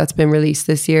music that's been released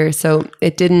this year. So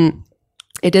it didn't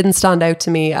stand out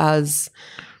to me as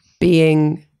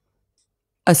being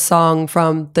a song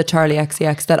from the Charlie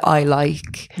XCX that I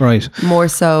like. Right. More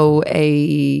so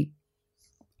a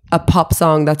pop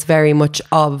song that's very much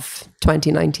of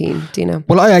 2019, do you know?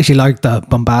 Well, I actually like the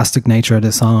bombastic nature of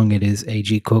the song. It is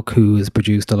A.G. Cook who has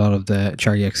produced a lot of the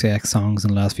Charlie XCX songs in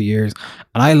the last few years.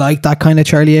 And I like that kind of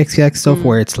Charlie XCX stuff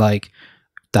where it's like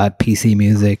that PC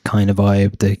music kind of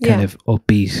vibe, the kind of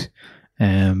upbeat,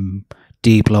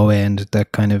 deep low end,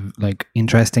 that kind of like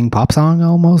interesting pop song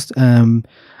almost.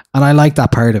 And I like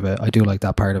that part of it. I do like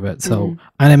that part of it. So,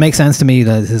 and it makes sense to me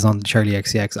that this is on the Charlie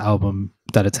XCX album,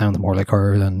 that it sounds more like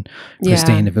her than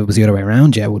Christine. If it was the other way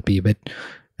around, it would be a bit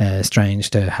strange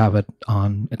to have it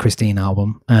on a Christine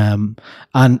album. And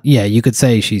yeah, you could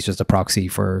say she's just a proxy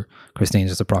for Christine,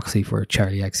 just a proxy for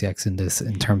Charlie XCX in this,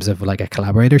 in terms of like a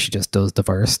collaborator. She just does the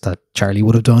verse that Charlie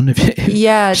would have done if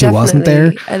she wasn't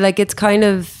there. Like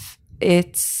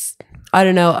I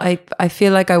don't know. I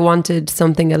feel like I wanted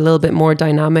something a little bit more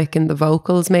dynamic in the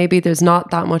vocals. Maybe there's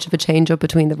not that much of a change up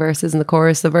between the verses and the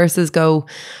chorus. The verses go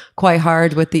quite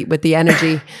hard with the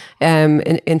energy,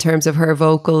 in terms of her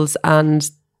vocals,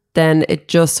 and then it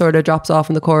just sort of drops off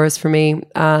in the chorus for me.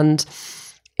 And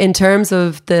in terms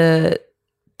of the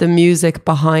music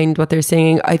behind what they're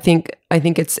singing, I think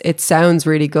it sounds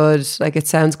really good. Like it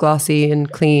sounds glossy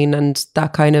and clean, and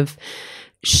that kind of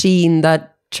sheen that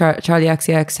Charlie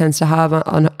XCX tends to have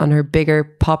on her bigger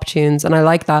pop tunes, and I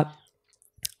like that.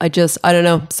 I don't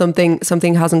know,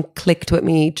 something hasn't clicked with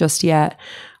me just yet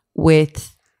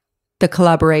with the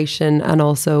collaboration, and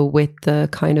also with the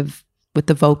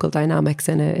vocal dynamics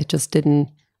in it. It just didn't.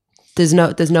 There's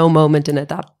no moment in it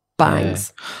that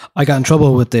bangs. I got in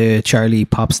trouble with the Charlie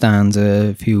pop stands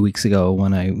a few weeks ago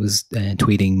when I was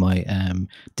tweeting my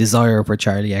desire for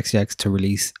Charlie XCX to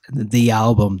release the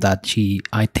album that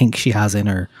I think she has in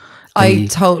her. I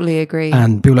totally agree.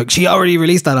 And people were like, she already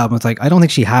released that album. It's like, I don't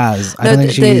think she has. I don't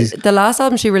think the last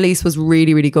album she released was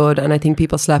really, really good, and I think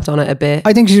people slept on it a bit.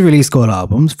 I think she's released good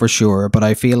albums for sure, but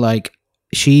I feel like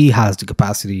she has the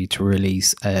capacity to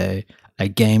release a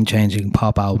game-changing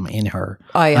pop album in her.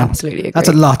 I absolutely agree. That's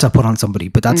a lot to put on somebody,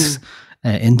 but that's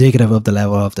indicative of the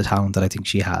level of the talent that I think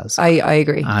she has. I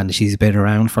agree. And she's been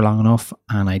around for long enough,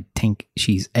 and I think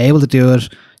she's able to do it.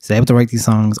 She's able to write these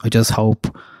songs. I just hope,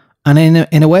 and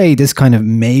in a way, this kind of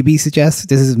maybe suggests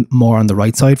this is more on the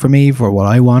right side for me for what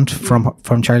I want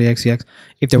from Charlie XCX.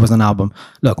 If there was an album,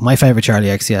 look, my favorite Charlie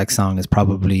XCX song is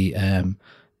probably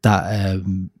that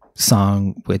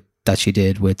song that she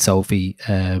did with Sophie,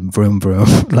 Vroom Vroom.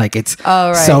 Like it's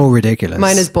so ridiculous.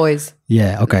 Mine is Boys.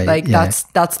 Yeah, okay. Like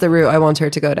that's the route I want her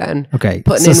to go down. Okay.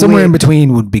 So somewhere in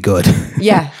between would be good.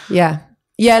 Yeah.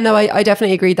 No, I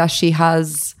definitely agree that she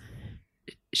has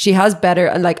she has better,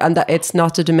 and that it's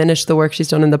not to diminish the work she's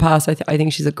done in the past. I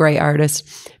think she's a great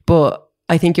artist, but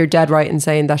I think you're dead right in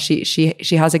saying that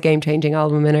she has a game-changing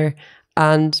album in her,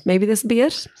 and maybe this will be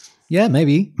it. Yeah,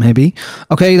 maybe.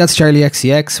 Okay, that's Charlie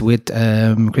XCX with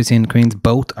Christine Queens.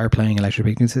 Both are playing Electric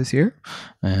Picnics this year.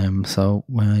 So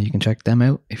you can check them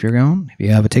out if you're going, if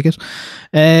you have a ticket.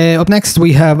 Up next,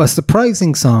 we have a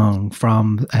surprising song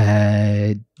from,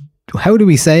 how do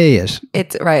we say it?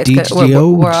 It's right.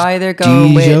 We're either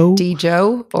going with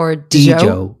Djo or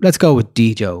Djo. Let's go with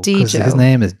Djo. Because Djo. his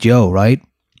name is Joe, right?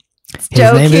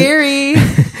 Joe Keery.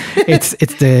 It's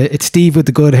Steve with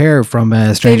the good hair from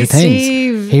Stranger Things.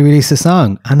 Steve. He released a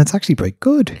song, and it's actually pretty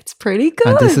good. It's pretty good.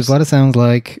 And this is what it sounds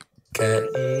like.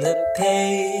 Cutting the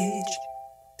page,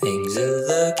 things are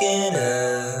looking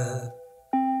up.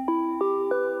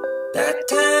 That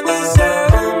time is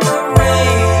out of my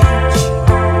range.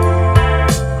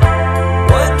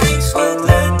 What drinks will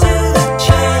lead to the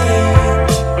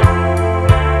change?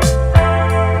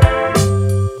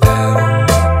 Out on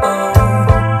my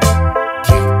own,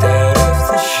 kicked out of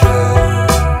the show.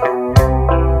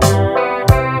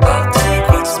 I'll take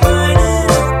what's mine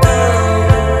and I'll go.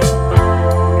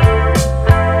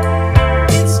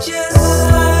 It's just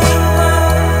like my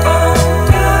own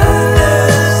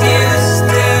brothers used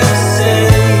to say.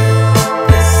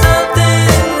 There's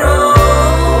something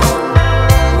wrong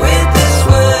with this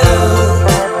world.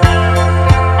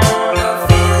 I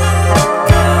feel it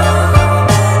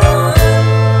coming on,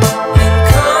 and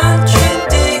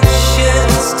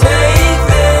contradictions take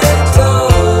their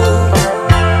toll.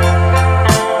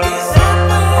 Is that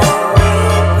my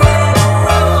way went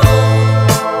wrong?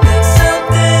 Then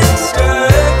something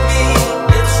struck me,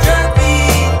 it struck me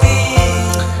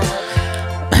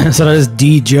deep. So that is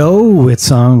Djo with a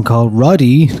song called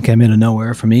Roddy. Came in of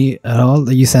nowhere for me at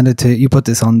all. You put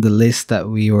this on the list that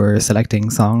we were selecting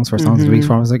songs for Songs of the Week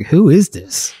from. I was like, who is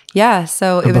this? Yeah,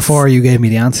 so it And was. before you gave me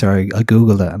the answer, I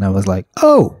Googled it and I was like,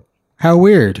 oh, how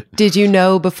weird. Did you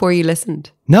know before you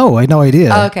listened? No, I had no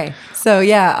idea. Oh, okay, so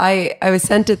yeah, I was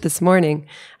sent it this morning,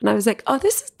 and I was like, oh,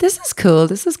 this is cool.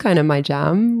 This is kind of my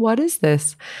jam. What is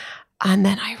this? And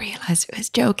then I realized it was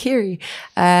Joe Keery.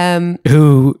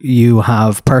 Who you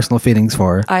have personal feelings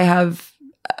for. I have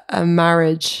a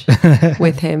marriage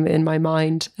with him in my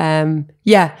mind.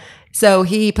 Yeah. So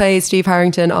he plays Steve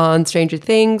Harrington on Stranger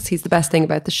Things. He's the best thing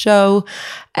about the show.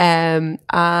 And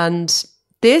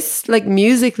this, like,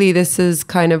 musically, this is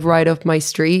kind of right up my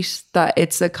street, that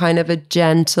it's a kind of a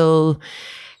gentle,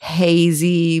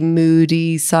 hazy,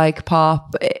 moody psych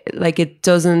pop. Like, it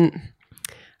doesn't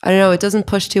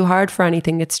push too hard for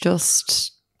anything. It's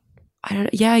just,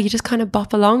 you just kind of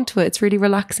bop along to it. It's really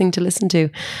relaxing to listen to.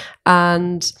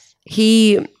 And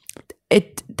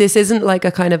this isn't like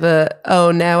a kind of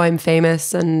now I'm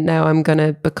famous and now I'm going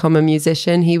to become a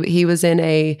musician. He was in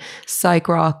a psych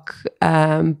rock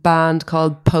band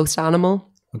called Post Animal.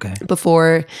 Okay.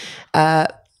 Before,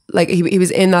 he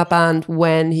was in that band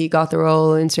when he got the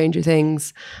role in Stranger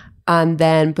Things. And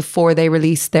then before they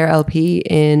released their LP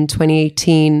in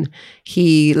 2018,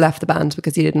 he left the band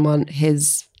because he didn't want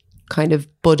his kind of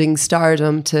budding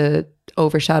stardom to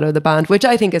overshadow the band, which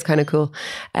I think is kind of cool.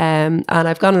 And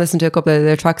I've gone and listened to a couple of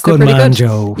their tracks. They're pretty good.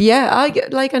 Joe. Yeah,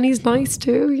 and he's nice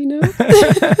too, you know.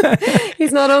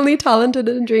 He's not only talented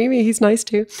and dreamy, he's nice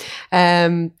too.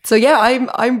 So yeah,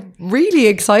 I'm really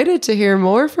excited to hear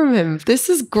more from him. This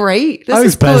is great. I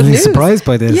was pleasantly surprised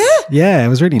by this. Yeah, it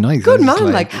was really nice. Good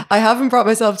man. Like, I haven't brought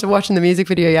myself to watching the music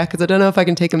video yet because I don't know if I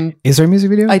can take him. Is there a music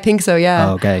video? I think so, yeah.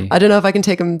 Oh, okay. I don't know if I can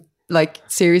take him, like,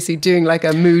 seriously doing like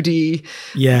a moody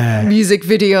music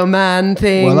video man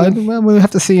thing. Well, we'll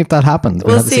have to see if that happens.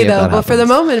 We'll see though. But for the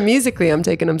moment, musically, I'm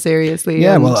taking him seriously.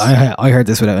 Yeah, well, I heard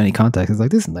this without any context. It's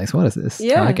like, this is nice. What is this?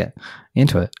 Yeah. I like it.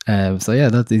 Into it. So yeah,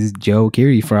 that is Joe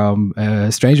Keery from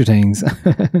Stranger Things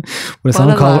with a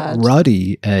song called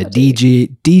Roddy.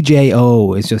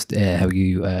 DJO is just how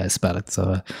you spell it.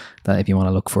 So that if you want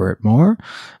to look for it more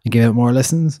and give it more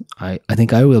listens, I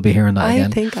think I will be hearing that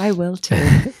again. I think I will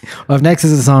too. Up next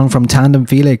is a song from Tandem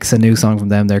Felix, a new song from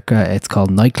them. It's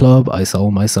called Nightclub. I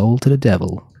Sold My Soul to the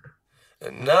Devil.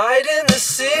 A night in the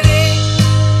city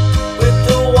with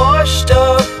the washed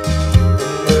up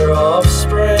and their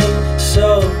offspring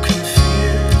so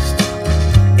confused.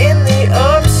 In the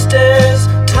upstairs,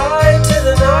 tied to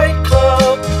the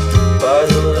nightclub by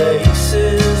the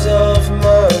laces of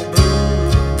my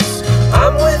boots.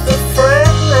 I'm with a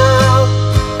friend now,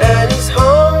 and he's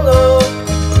hung up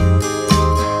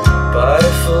by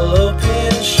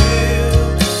fallopian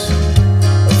tubes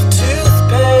of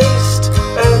toothpaste,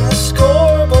 and the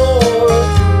scoreboard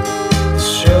is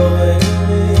showing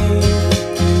me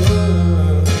the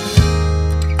news.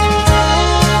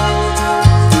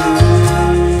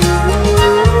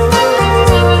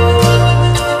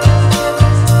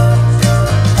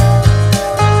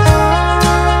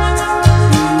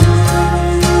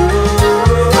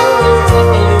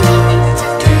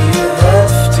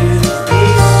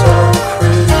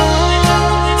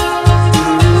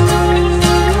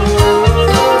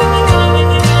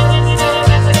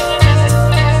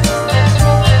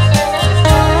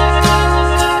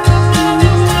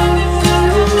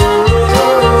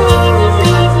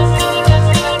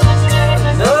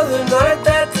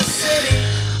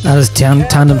 That is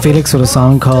Tandem Felix with a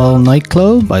song called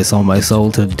Nightclub. I Sold My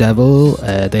Soul to the Devil.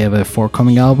 They have a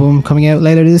forthcoming album coming out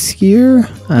later this year.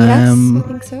 Yes, I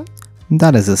think so.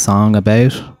 That is a song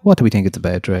about, what do we think it's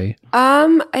about, Ray?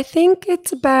 I think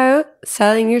it's about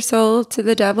selling your soul to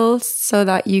the devil so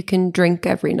that you can drink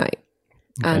every night.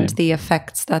 Okay. And the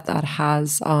effects that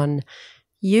has on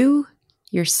you,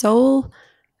 your soul,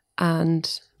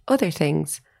 and other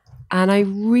things. And I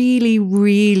really,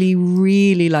 really,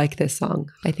 really like this song.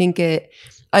 I think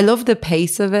I love the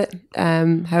pace of it,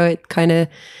 how it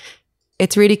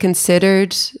it's really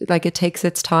considered, like it takes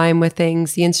its time with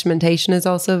things. The instrumentation is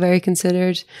also very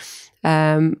considered.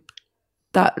 That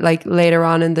like later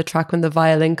on in the track when the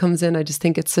violin comes in, I just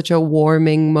think it's such a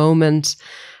warming moment.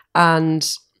 And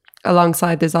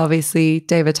alongside this, obviously,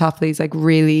 David Topley's like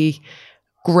really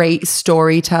great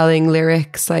storytelling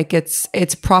lyrics. Like it's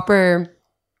proper,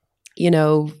 you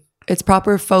know, it's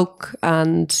proper folk,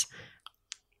 and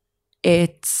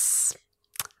it's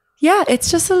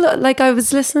just like I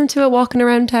was listening to it walking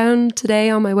around town today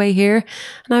on my way here,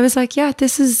 and I was like, yeah,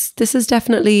 this is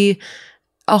definitely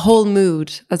a whole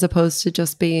mood as opposed to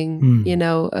just being, you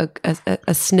know,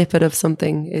 a snippet of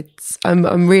something.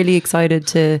 I'm really excited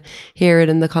to hear it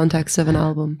in the context of an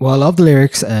album. Well, I love the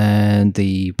lyrics, and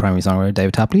the primary songwriter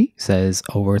David Tapley says,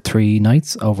 over 3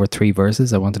 nights, over 3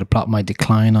 verses, I wanted to plot my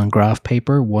decline on graph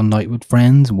paper. 1 night with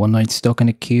friends, 1 night stuck in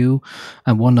a queue,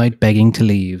 and 1 night begging to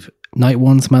leave. Night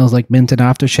 1 smells like mint and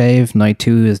aftershave. Night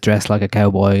 2 is dressed like a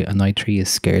cowboy, and night 3 is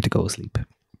scared to go sleep.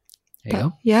 There you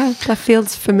go. Yeah, that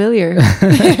feels familiar.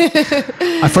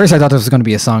 At first I thought this was going to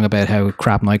be a song about how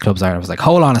crap nightclubs are. I was like,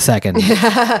 hold on a second.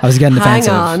 I was getting Hang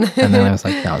defensive. on. And then I was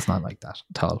like, no, it's not like that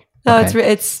at all. No,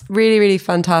 Okay. it's really, really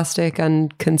fantastic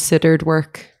and considered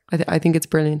work. I think it's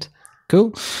brilliant.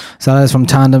 Cool. So that is from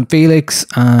Tandem Felix,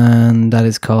 and that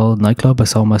is called Nightclub. I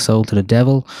Sold My Soul to the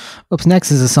Devil. Up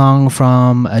next is a song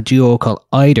from a duo called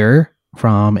Eider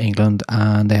from England,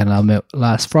 and they had an album out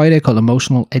last Friday called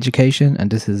Emotional Education, and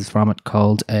this is from it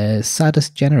called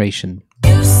Saddest Generation.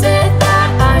 You said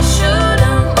that I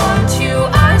shouldn't want you.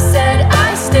 I said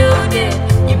I still did.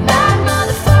 You mad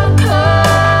motherfucker.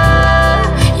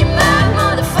 You mad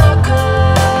motherfucker.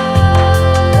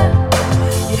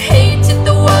 You hated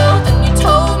the world and you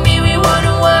told me we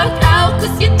wouldn't work out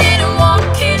 'cause you didn't want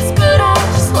kids, but I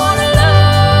just wanna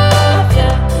love ya.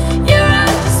 Yeah, I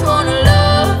just wanna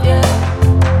love ya.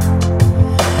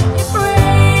 Your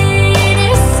brain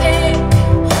is sick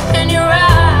and your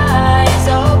eyes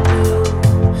are blue.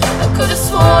 I could have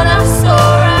sworn I saw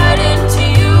right into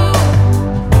you.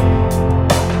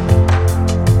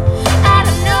 And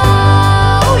I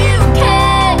know you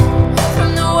cared from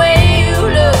the way you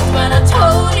looked when I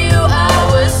told you I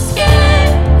was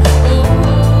scared. Ooh.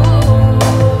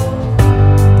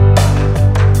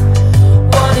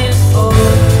 1 in 4,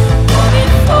 1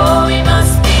 in 4, we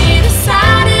must be the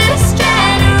saddest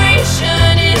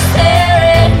generation. Is there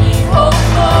any hope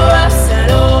for us at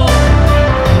all?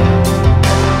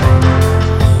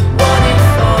 1 in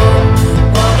 4,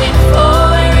 1 in 4,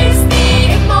 where is the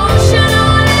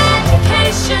emotional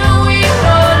education we're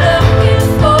all looking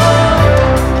for?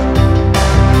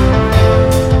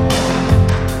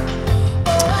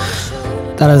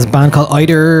 That is a band called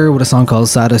Eider with a song called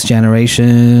Saddest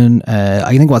Generation.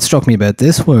 I think what struck me about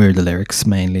this were the lyrics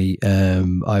mainly.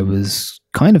 I was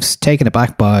kind of taken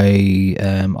aback by,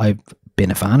 I've been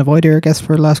a fan of Eider, I guess,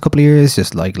 for the last couple of years,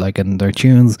 just liking their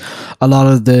tunes. A lot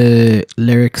of the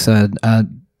lyrics,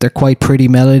 they're quite pretty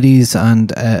melodies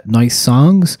and nice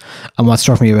songs. And what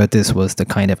struck me about this was the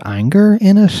kind of anger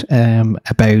in it,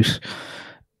 about...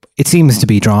 It seems to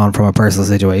be drawn from a personal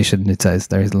situation. It says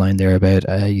there's a line there about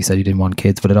you said you didn't want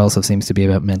kids, but it also seems to be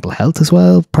about mental health as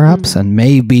well, perhaps. And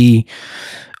maybe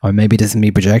this is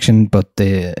me projecting, but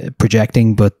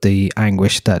the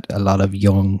anguish that a lot of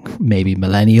young, maybe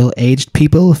millennial aged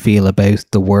people feel about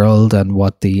the world and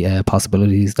what the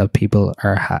possibilities that people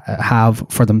have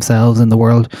for themselves in the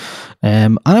world.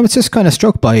 And I was just kind of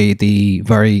struck by the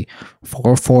very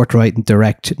forthright and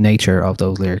direct nature of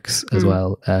those lyrics as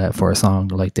well. For a song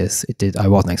like this, I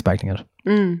wasn't expecting it.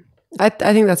 I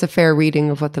think that's a fair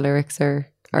reading of what the lyrics are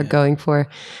going for.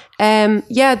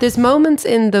 There's moments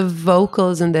in the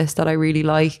vocals in this that I really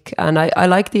like, and I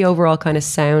like the overall kind of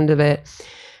sound of it,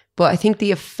 but I think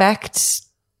the effect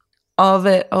of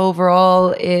it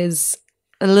overall is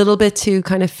a little bit too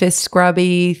kind of fist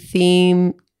grabby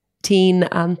teen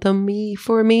anthem-y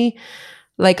for me.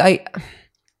 Like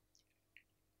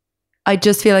I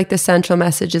just feel like the central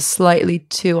message is slightly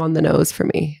too on the nose for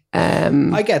me.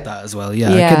 I get that as well.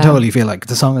 Yeah, I Yeah. can totally feel like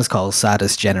the song is called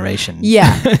Saddest Generation.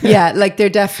 Yeah, like they're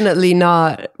definitely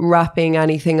not wrapping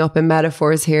anything up in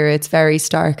metaphors here. It's very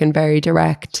stark and very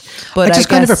direct. But I just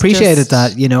kind of guess appreciated just-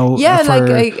 that, you know, Yeah,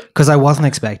 like because I wasn't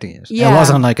expecting it. Yeah. It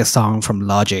wasn't like a song from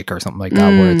Logic or something like that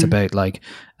where it's about like,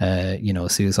 you know,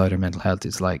 suicide or mental health.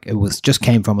 It's like, it was just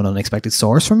came from an unexpected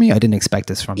source for me. I didn't expect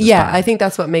this from this Yeah, band. I think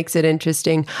that's what makes it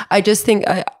interesting. I just think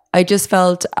I just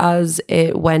felt as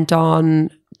it went on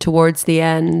towards the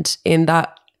end in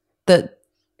that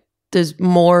there's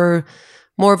more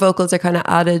vocals are kind of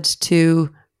added to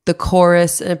the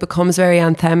chorus and it becomes very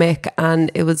anthemic, and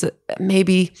it was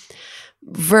maybe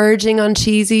verging on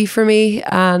cheesy for me,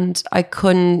 and I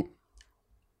don't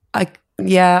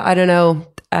know.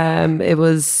 It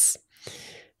was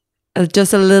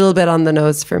just a little bit on the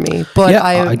nose for me, but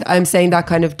Yeah, I'm saying that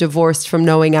kind of divorced from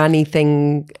knowing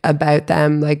anything about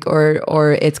them, like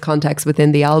or its context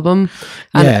within the album,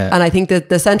 and and I think that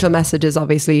the central message is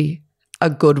obviously a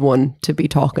good one to be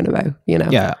talking about, you know.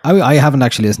 Yeah, I haven't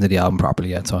actually listened to the album properly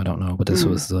yet, so I don't know. But this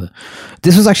was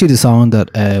actually the song that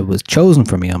was chosen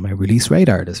for me on my release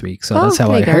radar this week. So that's how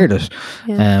there I you go. heard it.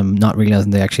 Not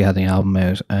realizing they actually had the album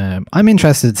out. I'm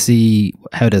interested to see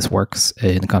how this works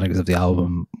in the context of the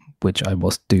album, which I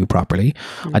must do properly.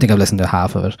 I think I've listened to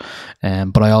half of it,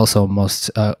 but I also must.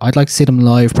 I'd like to see them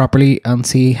live properly and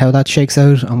see how that shakes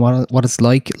out and what it's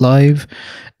like live.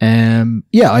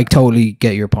 Yeah, I totally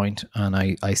get your point, and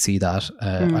I see that.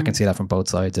 I can see that from both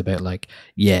sides about like,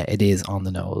 yeah, it is on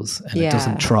the nose, and it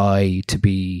doesn't try to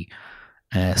be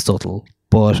subtle,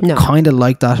 but kind of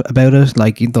like that about it.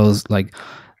 Like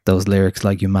those lyrics,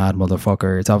 like "you mad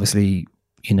motherfucker." It's obviously,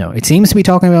 you know, it seems to be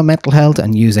talking about mental health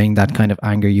and using that kind of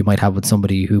anger you might have with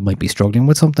somebody who might be struggling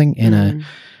with something in a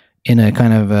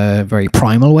kind of a very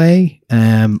primal way.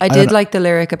 I did like the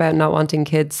lyric about not wanting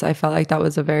kids. I felt like that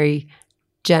was a very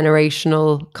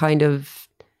generational kind of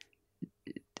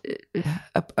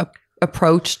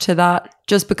approach to that.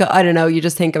 Just because, I don't know, you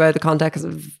just think about the context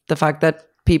of the fact that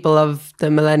people of the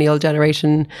millennial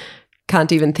generation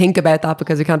can't even think about that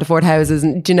because we can't afford houses,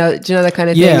 and do you know that kind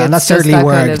of thing? Yeah, and that's It's just certainly that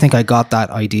where kind I of- think I got that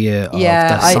idea of Yeah,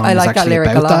 that song I is like that actually lyric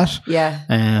a about lot. that. Yeah.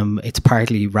 It's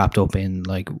partly wrapped up in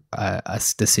like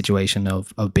the situation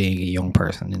of being a young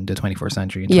person in the 21st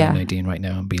century in 2019 right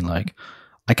now, and being like,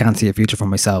 I can't see a future for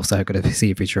myself, so how could I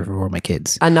see a future for my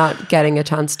kids? And not getting a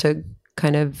chance to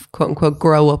kind of quote unquote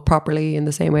grow up properly in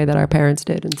the same way that our parents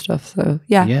did and stuff. So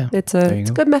yeah, it's a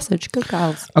good message. Good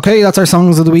gals. Okay, that's our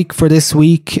songs of the week for this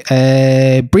week.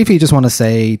 Briefly, just want to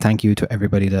say thank you to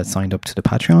everybody that signed up to the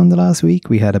Patreon the last week.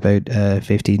 We had about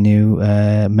 50 new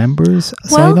members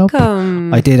sign up.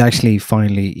 Welcome. I did actually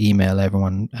finally email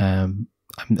everyone.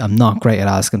 I'm not great at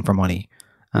asking for money,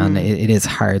 and it is a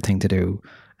hard thing to do.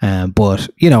 But,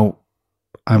 you know,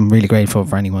 I'm really grateful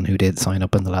for anyone who did sign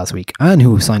up in the last week and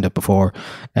who signed up before.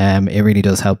 It really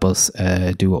does help us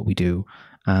do what we do.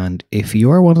 And if you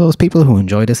are one of those people who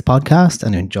enjoy this podcast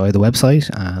and enjoy the website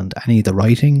and any of the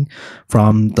writing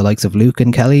from the likes of Luke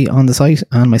and Kelly on the site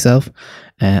and myself,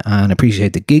 and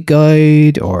appreciate the gig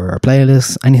guide or our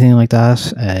playlists, anything like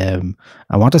that, and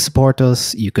want to support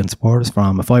us, you can support us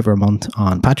from $5 a month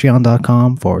on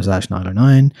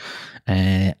patreon.com/909.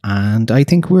 And I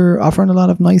think we're offering a lot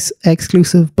of nice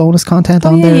exclusive bonus content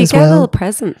on there you as get well. little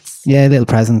presents. Yeah, little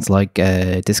presents like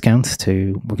discounts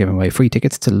we're giving away free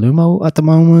tickets to Lumo at the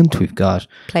moment. We've got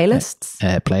Playlists.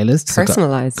 playlists.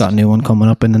 Personalized. Got a new one coming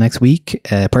up in the next week.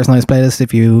 Personalized playlist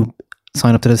if you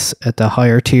sign up to this at the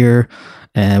higher tier.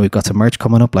 We've got some merch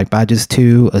coming up like badges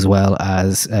too, as well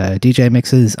as DJ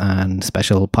mixes and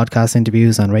special podcast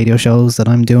interviews and radio shows that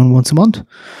I'm doing once a month.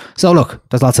 So look,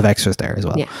 there's lots of extras there as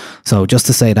well. Yeah. So just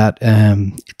to say that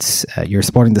it's you're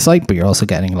supporting the site, but you're also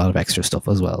getting a lot of extra stuff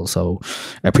as well. So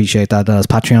I appreciate that. That's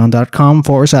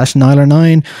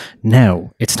patreon.com/Niler9.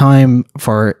 Now it's time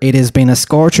for, it has been a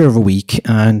scorcher of a week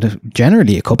and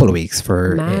generally a couple of weeks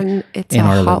for Man, it's in a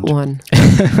Ireland. hot one.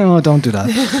 Oh, don't do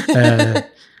that.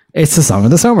 It's the song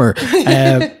of the summer.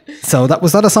 So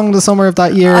was that a song of the summer of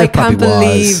that year? I It probably can't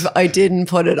believe was. I didn't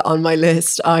put it on my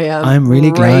list. I'm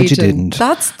really glad you raging. didn't.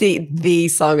 That's the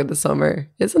song of the summer,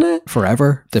 isn't it?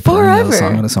 Forever, the perennial Forever.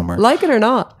 song of the summer. Like it or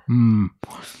not.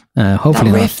 Hopefully That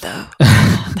not. riff though.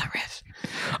 That riff.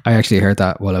 I actually heard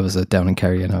that while I was down in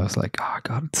Kerry, and I was like, oh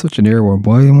God, it's such an earworm.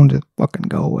 Why do you want to fucking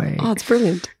go away? Oh, it's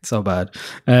brilliant. So bad.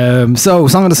 So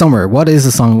song of the summer. What is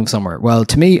a song of the summer? Well,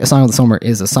 to me, a song of the summer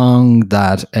is a song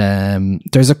that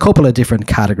there's a couple of different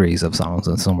categories of songs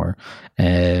of the summer.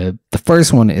 The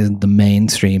first one is the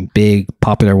mainstream, big,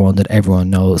 popular one that everyone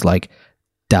knows, like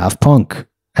Daft Punk,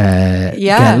 Yeah.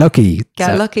 Get Lucky.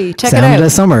 Get Lucky. Check Sound it of the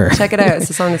out. Summer. Check it out. It's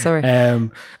a song of summer.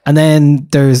 And then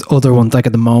there's other ones like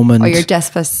at the moment. Or your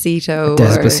Despacito.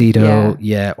 Despacito,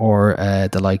 Yeah. or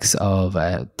the likes of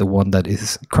the one that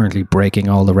is currently breaking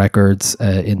all the records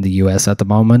in the US at the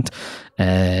moment,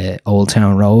 Old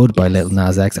Town Road by Lil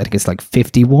Nas X. I think it's like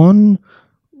 51.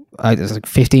 It's like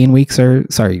 15 weeks or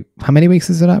sorry, how many weeks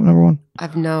is it at number one?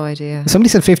 I've no idea. Somebody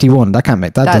said 51. That doesn't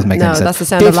make any sense. No, that's the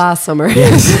sound of last summer.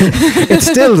 Yes, it's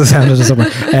still the sound of the summer.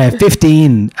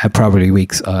 15 probably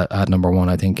weeks at number one,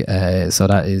 I think. So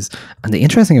that is, and the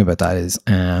interesting thing about that is,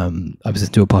 I was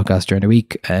listening to a podcast during the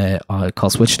week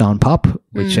called Switched On Pop,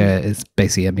 which is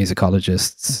basically a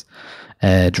musicologist's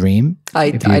dream.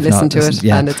 I listened to it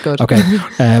and it's good. Okay.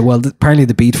 Well, apparently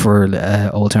the beat for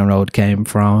Old Town Road came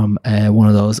from one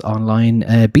of those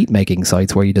online beat making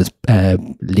sites where you just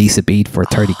lease a beat for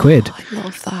 30 quid. I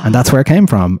love that. And that's where it came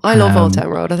from. I love Old Town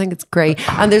Road. I think it's great.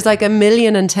 And there's like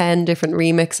 1,010,000 different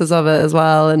remixes of it as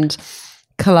well, and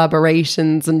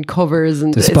collaborations and covers,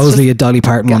 and there's supposedly a Dolly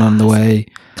Parton one on the way.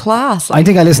 Class. I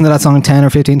think I listened to that song 10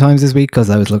 or 15 times this week because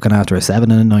I was looking after a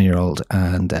 7 and a 9-year-old.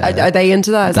 And are they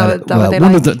into that? Is that well, what they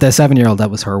one like? of the 7-year-old,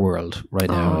 that was her world right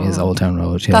now, is Old Town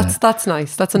Road. Yeah. That's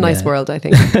nice. That's a nice world, I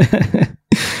think.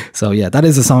 So yeah, that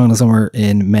is a song of the summer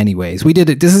in many ways. We did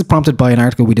it. This is prompted by an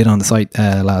article we did on the site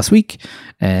last week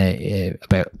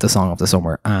about the song of the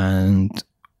summer, and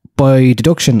by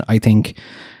deduction, I think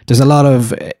there's a lot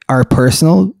of our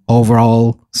personal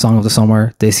overall song of the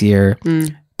summer this year.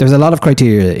 There's a lot of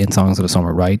criteria in songs of the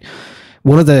summer, right?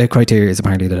 One of the criteria is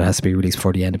apparently that it has to be released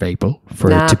before the end of April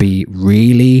for it to be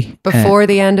really before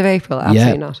the end of April.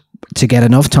 Absolutely not. To get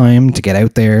enough time to get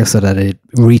out there so that it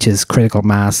reaches critical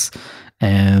mass.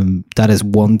 That is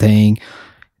one thing.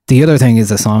 The other thing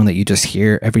is a song that you just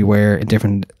hear everywhere in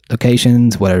different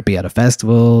locations, whether it be at a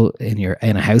festival, in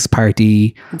a house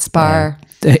party, Inspire.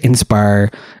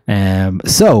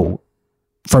 So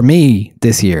for me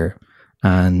this year,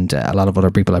 and a lot of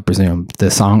other people, I presume, the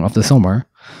song of the summer,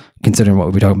 considering what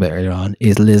we were talking about earlier on,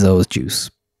 is Lizzo's Juice.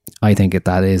 I think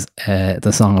that is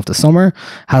the song of the summer.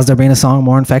 Has there been a song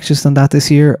more infectious than that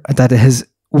this year? That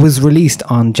was released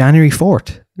on January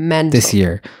 4th this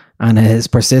year, and it has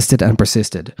persisted and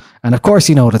persisted. And of course,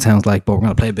 you know what it sounds like, but we're going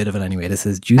to play a bit of it anyway. This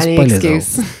is Juice by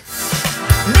Lizzo.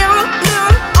 Mirror,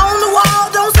 mirror on the wall,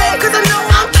 don't say it 'cause I know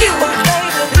I'm cute.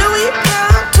 Louis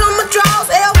down to my drawers,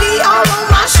 LV all on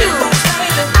my shoes.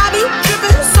 I be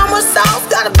dripping so much sauce,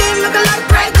 got a bin looking like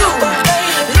Grey Goose.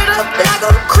 Lit up like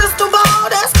a crystal ball,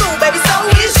 that's cool, baby, so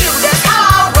is you. That's how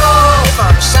I roll. If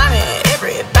I'm shining,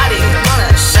 everybody wanna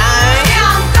shine.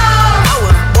 Yeah, I'm gold. I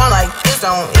was born like this,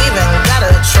 don't even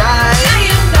gotta try. Now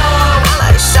you know. I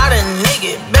like shot a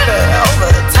nigga better over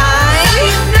time. Now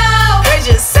you know. They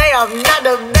just say I'm not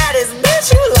the baddest bitch,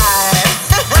 you lie.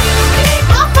 It ain't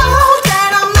my fault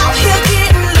that I'm out here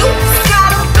getting loose.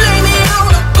 Gotta blame it on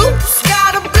the boots.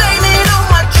 Gotta blame it on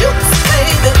my juice,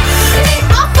 baby. It ain't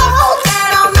my fault that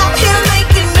I'm out here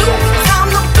making news. Time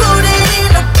to put it in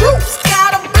the proof.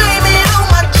 Gotta blame it on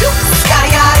my juice.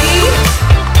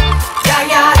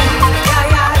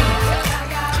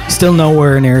 Still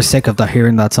nowhere near sick of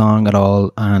hearing that song at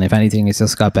all, and if anything, it's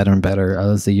just got better and better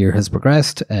as the year has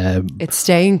progressed. Its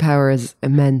staying power is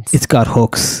immense. It's got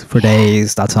hooks for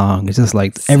days. That song, it's just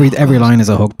like every line is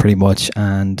a hook pretty much,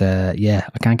 and I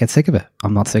can't get sick of it.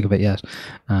 I'm not sick of it yet,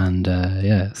 and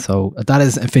so that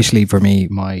is officially for me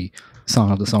my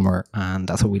song of the summer, and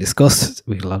that's what we discussed.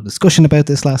 We had a lot of discussion about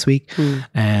this last week,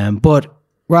 but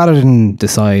rather than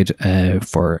decide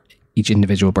for each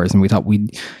individual person, we thought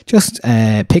we'd just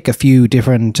pick a few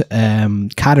different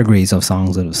categories of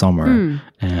songs of the summer.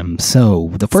 So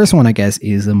the first one, I guess,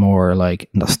 is a more like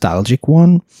nostalgic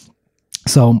one.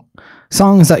 So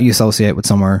songs that you associate with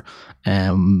summer.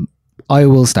 I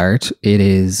will start. It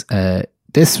is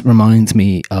this reminds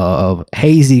me of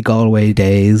hazy Galway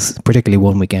days, particularly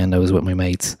one weekend I was with my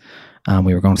mates and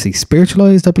we were going to see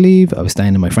Spiritualized, I believe. I was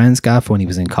staying in my friend's gaff when he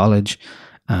was in college,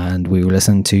 and we were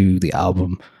listening to the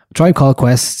album Tribe Called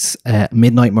Quest's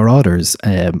Midnight Marauders,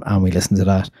 and we listened to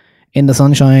that in the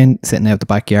sunshine, sitting out the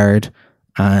backyard,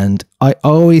 and I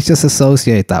always just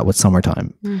associate that with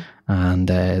summertime. And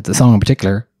the song in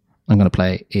particular I'm going to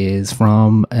play is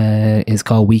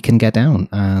called We Can Get Down,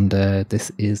 and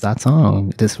this is that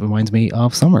song. This reminds me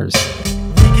of summers.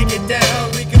 We can get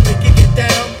down, we can get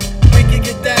down, we can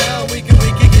get down, we can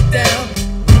get down,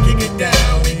 we can get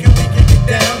down, we can get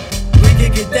down, we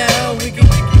can get down, we can get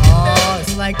down. Oh,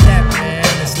 it's like that, man.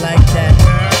 It's like that.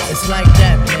 It's like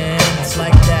that, man. It's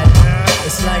like that.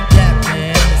 It's like that,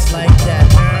 man. It's like that.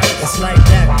 It's like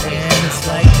that, man. It's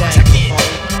like that.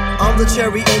 I'm the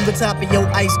cherry on the top of your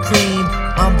ice cream.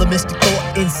 I'm the mystic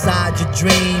thought inside your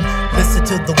dream. Listen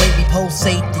to the way we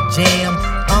pulsate the jam.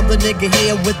 I'm the nigga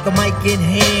here with the mic in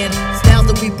hand. Styles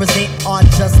that we present are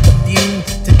just a few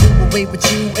to do away with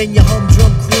you and your humdrum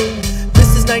crew.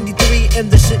 This is 93 and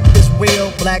the shit is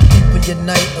real. Black people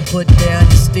unite and put down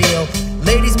your steel.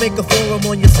 Ladies, make a forum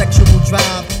on your sexual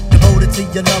drive. Devote it to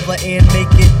your lover and make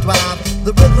it thrive.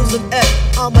 The rhythm's an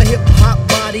F, I'm a hip-hop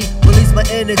body. Release my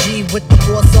energy with the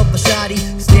force of a shotty.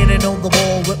 Standing on the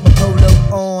wall with my polo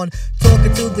on.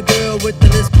 Talking to the girl with the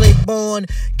display born.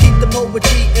 Keep the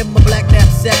poetry in my black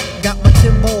knapsack. Got my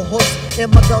Timbo horse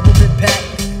and my double bit pack.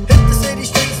 Hit the city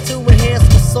streets to enhance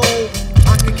my soul.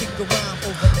 I can kick around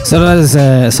over. So that is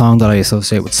a song that I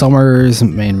associate with summers.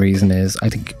 Main reason is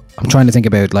I'm trying to think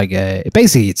about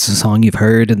basically it's a song you've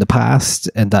heard in the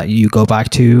past and that you go back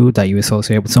to, that you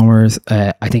associate with summers.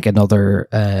 I think another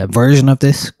version of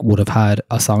this would have had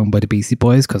a song by the Beastie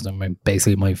Boys because they're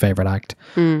basically my favorite act.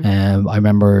 I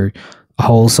remember a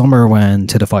whole summer when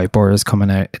To the Five Boroughs came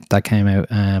out,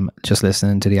 just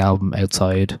listening to the album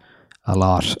Outside a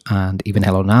lot, and even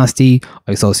Hello Nasty.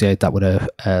 I associate that with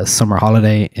a summer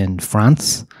holiday in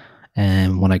France.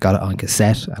 When I got it on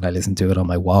cassette and I listened to it on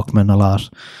my Walkman a lot.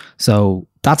 So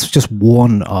that's just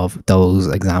one of those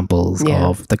examples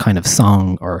of the kind of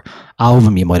song or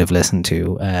album you might have listened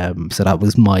to. So that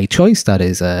was my choice. That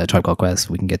is Tribe Called Quest.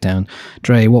 We can get down.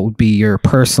 Dre, what would be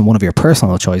one of your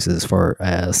personal choices for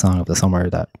a song of the summer?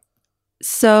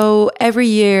 So every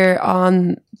year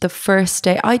on the first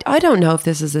day, I don't know if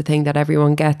this is a thing that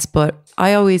everyone gets, but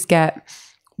I always get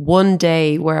one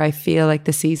day where I feel like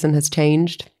the season has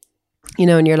changed. You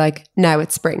know, and you're like, now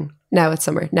it's spring, now it's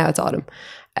summer, now it's autumn.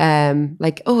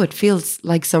 It feels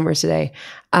like summer today.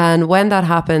 And when that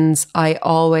happens, I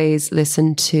always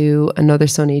listen to Another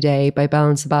Sunny Day by Belle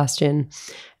and Sebastian,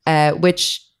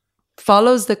 which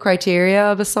follows the criteria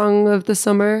of a song of the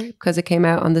summer because it came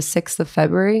out on the 6th of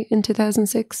February in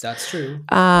 2006. That's true.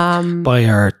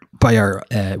 By our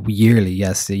yearly,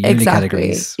 yes, the yearly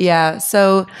categories. Yeah.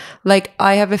 So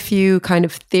I have a few kind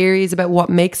of theories about what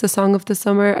makes a song of the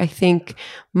summer. I think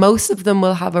most of them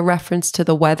will have a reference to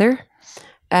the weather.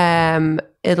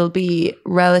 It'll be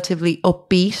relatively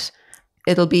upbeat.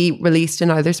 It'll be released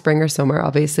in either spring or summer,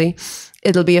 obviously.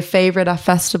 It'll be a favorite at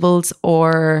festivals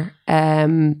or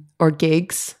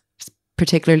gigs,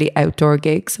 particularly outdoor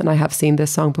gigs. And I have seen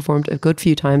this song performed a good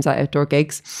few times at outdoor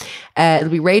gigs. It'll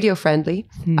be radio friendly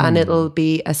and it'll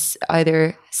be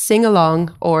either sing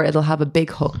along or it'll have a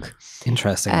big hook.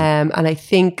 Interesting. And I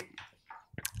think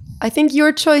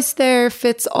your choice there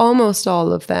fits almost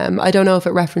all of them. I don't know if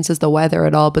it references the weather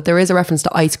at all, but there is a reference to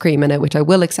ice cream in it, which I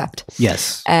will accept.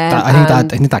 Yes, I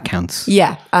think that counts.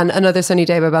 Yeah, and Another Sunny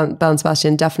Day by Belle and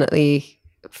Sebastian definitely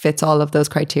fits all of those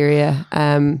criteria.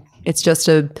 It's just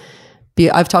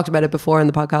I've talked about it before in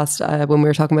the podcast when we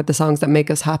were talking about the songs that make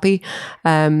us happy.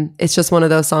 It's just one of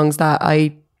those songs that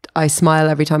I smile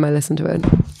every time I listen to it.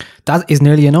 That is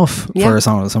nearly enough for a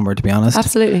song of the summer, to be honest.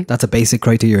 Absolutely. That's a basic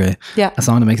criteria. Yeah. A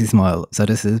song that makes you smile. So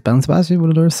this is Belle and Sebastian with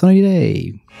Another Sunny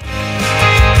Day.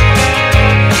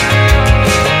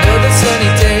 Another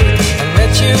sunny day, I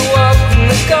met you up in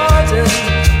the garden.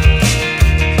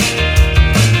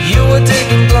 You were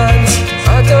digging plants,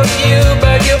 I thought you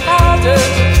beg your pardon.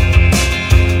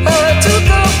 I took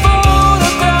a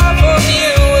photograph of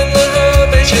you in the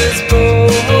herbaceous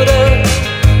border.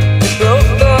 It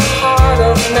broke the heart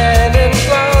of men in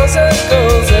flowers and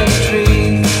girls and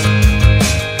trees.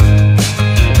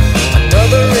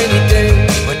 Another rainy day,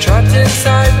 we're trapped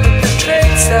inside with the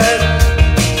train set.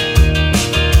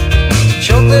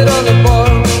 Chocolate on the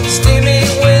bar, steamy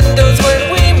windows when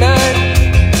we met.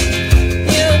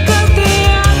 You got the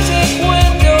attic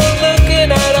window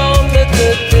looking out on the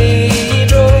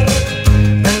cathedral.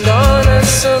 And on a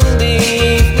Sunday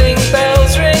evening,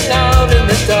 bells ring out in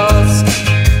the dusk.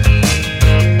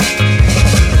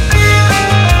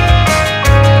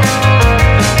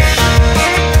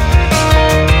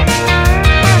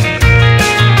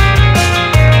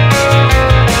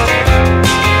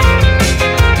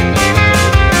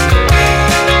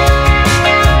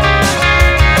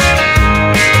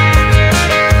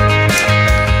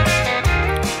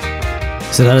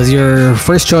 So that is your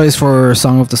first choice for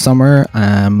Song of the Summer.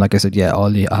 Like I said,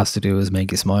 all it has to do is make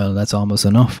you smile. That's almost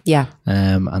enough. Yeah.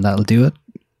 And that'll do it.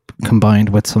 Combined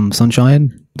with some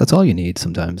sunshine, that's all you need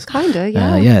sometimes. Kinda,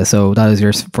 yeah. So that is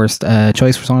your first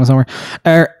choice for Song of the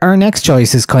Summer. Our next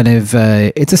choice is kind of,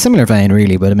 it's a similar vein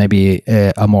really, but it may be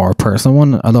a more personal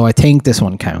one. Although I think this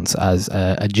one counts as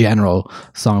a general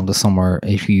Song of the Summer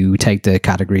if you take the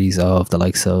categories of the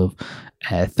likes of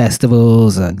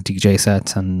festivals and DJ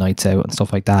sets and nights out and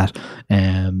stuff like that.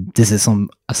 This is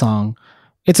a song.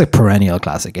 It's a perennial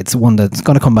classic. It's one that's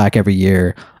going to come back every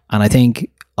year, and I think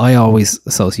I always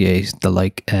associate the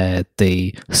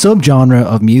subgenre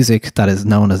of music that is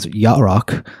known as yacht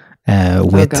rock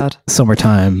with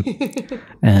summertime.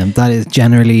 That is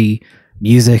generally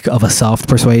music of a soft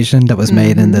persuasion that was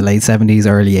made in the late 70s,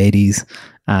 early 80s.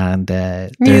 And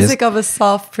Music of a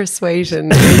Soft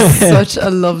Persuasion is such a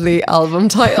lovely album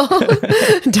title.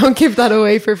 Don't give that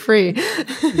away for free.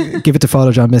 Give it to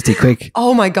Father John Misty quick.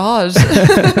 Oh my god.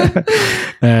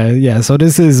 So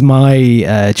this is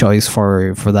my choice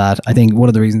for that. I think one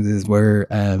of the reasons is where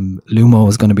Lumo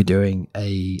is going to be doing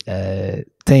a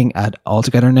thing at All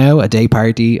Together Now, a day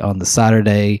party on the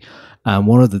Saturday.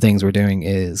 One of the things we're doing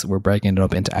is we're breaking it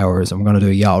up into hours, and we're going to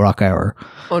do a yacht rock hour.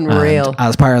 Unreal. And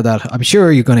as part of that, I'm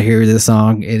sure you're going to hear this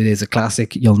song. It is a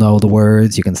classic. You'll know the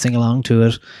words. You can sing along to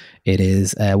it. It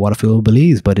is What a Fool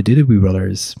Believes by the Diddy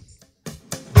Brothers.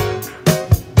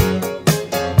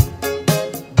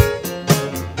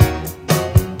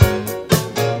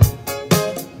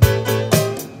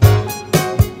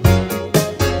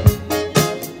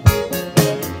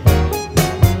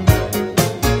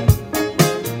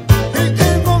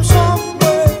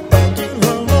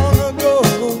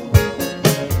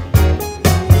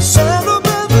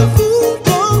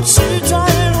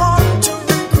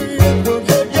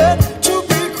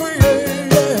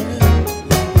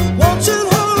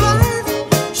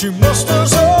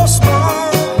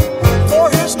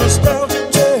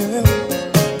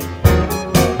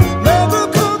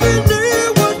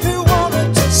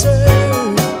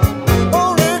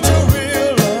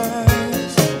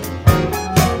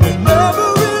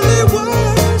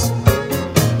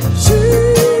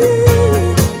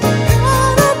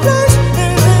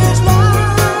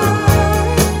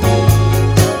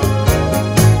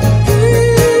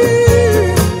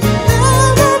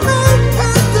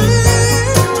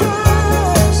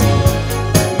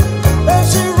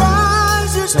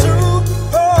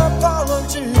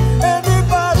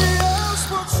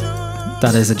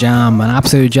 That is a jam, an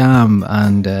absolute jam,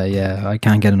 and I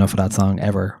can't get enough of that song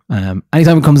ever.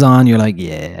 Anytime it comes on, you're like,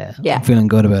 I'm feeling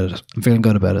good about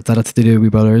it. That's the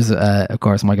Doobie Brothers, of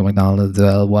course, Michael McDonald as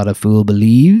well. What a Fool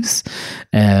Believes.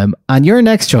 And your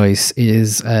next choice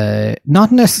is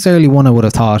not necessarily one I would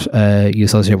have thought you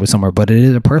associate with summer, but it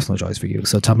is a personal choice for you.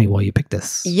 So tell me why you picked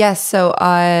this. Yes, so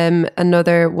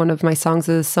another one of my songs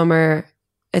of the summer.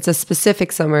 It's a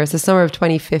specific summer. It's the summer of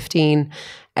 2015.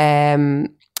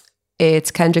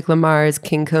 It's Kendrick Lamar's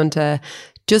King Kunta,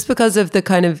 just because of the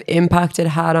kind of impact it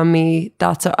had on me.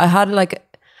 I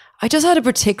just had a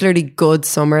particularly good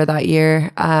summer that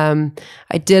year. I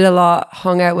did a lot,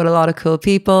 hung out with a lot of cool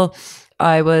people.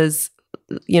 I was,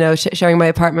 sharing my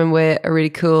apartment with a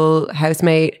really cool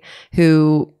housemate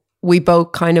who we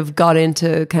both kind of got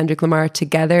into Kendrick Lamar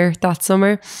together that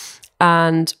summer.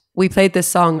 And we played this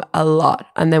song a lot,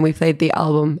 and then we played the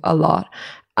album a lot.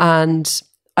 And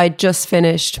I just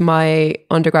finished my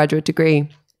undergraduate degree,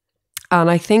 and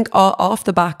I think off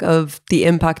the back of the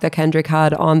impact that Kendrick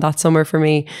had on that summer for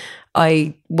me,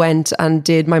 I went and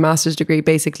did my master's degree,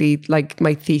 basically like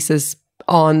my thesis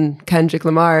on Kendrick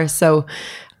Lamar. So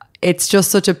it's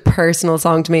just such a personal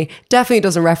song to me. Definitely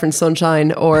doesn't reference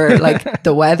sunshine or like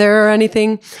the weather or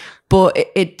anything, but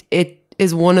it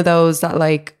is one of those that,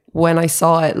 like, when I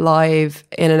saw it live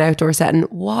in an outdoor setting,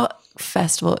 what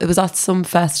festival? It was at some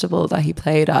festival that he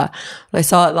played at. When I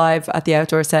saw it live at the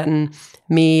outdoor setting,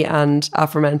 me and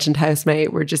aforementioned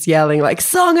housemate were just yelling like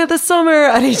 "Song of the Summer"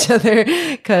 at each other,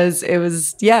 because it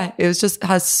was just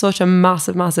has such a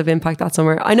massive impact that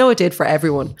summer. I know it did for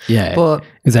everyone. Yeah, but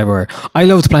it's everywhere. I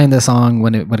loved playing this song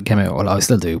when it came out. Well, I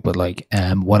still do, but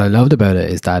what I loved about it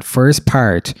is that first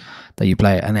part that you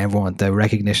play, and the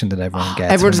recognition that everyone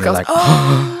gets. Everyone just goes, like,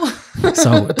 "Oh!"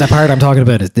 So the part I'm talking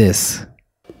about is this.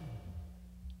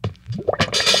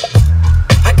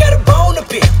 I got a bone to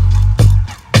pick.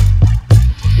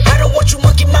 I don't want you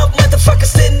monkey mouth motherfucker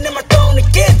sitting in my throne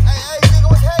again.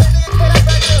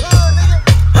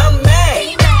 I'm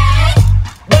mad,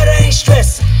 but I ain't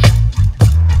stressing.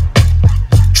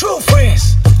 True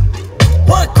friends.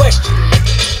 One question.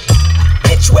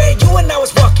 Bitch, where you and I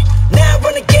was walking. Now I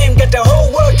run the game, got the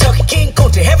whole world talking. King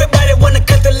Kunta, everybody wanna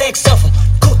cut the legs off him.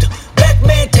 Kunta, black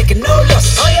man taking no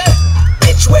losses. Oh yeah.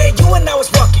 Bitch, where you and I was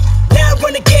walking. Now I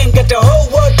run the game, got the whole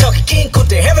world talking. King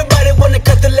Kunta, everybody wanna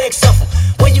cut the legs off him.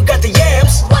 When you got the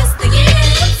yams. What's the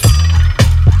yams?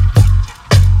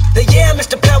 The yam is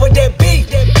the power that beat.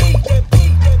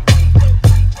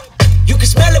 You can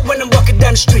smell it when I'm walking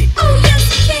down the street. Oh yes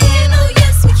we can, oh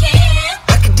yes we can.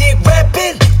 I can dig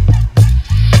rapping.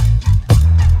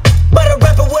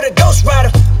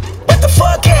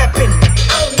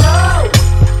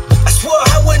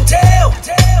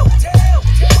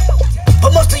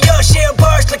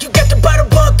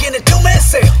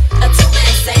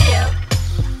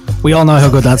 We all know how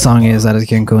good that song is, that is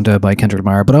King Kunta by Kendrick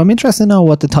Lamar, but I'm interested to know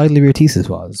what the title of your thesis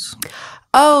was.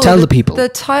 Oh, Tell the people. The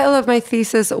title of my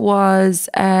thesis was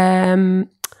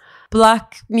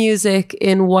Black Music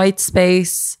in White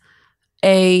Space,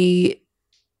 an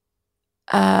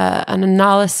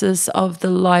analysis of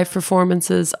the live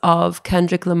performances of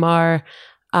Kendrick Lamar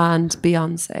and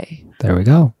Beyonce. There we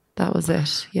go. That was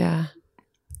it. Yeah.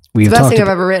 We've It's the best talked thing I've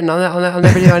ever written. I'll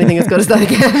never do anything as good as that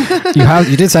again.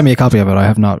 You did send me a copy of it. I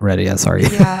have not read it yet. Sorry.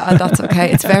 Yeah, that's okay.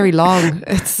 It's very long.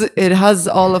 It has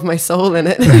all of my soul in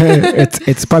it.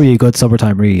 It's probably a good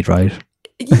summertime read, right?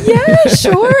 Yeah,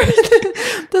 sure.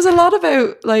 There's a lot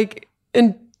about like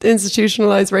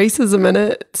institutionalized racism in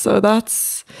it. So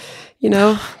that's,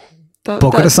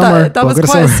 Book of the summer. That was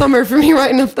quite a summer for me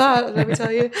writing up that, let me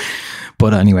tell you.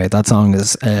 But anyway, that song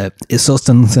is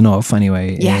substance enough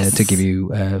anyway Yes. to give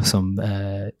you some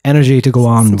energy to go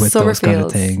on with Summer those kind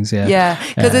of feels. things. Yeah. Yeah,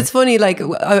 because it's funny, like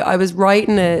I was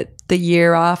writing it the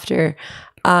year after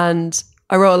and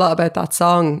I wrote a lot about that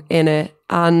song in it,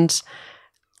 and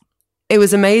it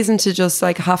was amazing to just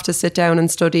like have to sit down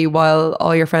and study while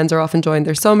all your friends are off enjoying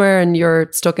their summer and you're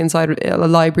stuck inside a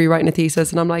library writing a thesis,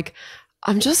 and I'm like,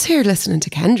 I'm just here listening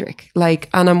to Kendrick, like,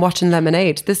 and I'm watching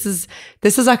Lemonade. This is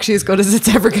actually as good as it's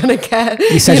ever gonna get.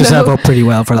 You set yourself up pretty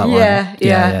well for that one.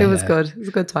 Yeah, it was good. It was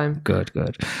a good time. Good.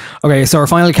 Okay, so our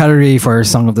final category for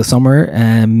Song of the Summer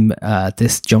at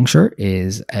this juncture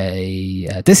is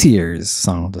this year's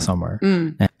Song of the Summer.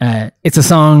 It's a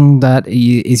song that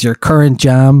is your current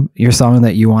jam, your song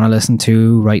that you want to listen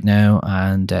to right now.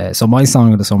 And so my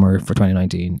Song of the Summer for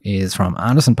 2019 is from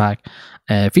Anderson .Paak,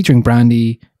 featuring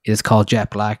Brandy. It is called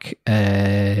Jet Black.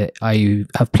 I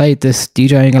have played this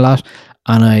DJing a lot,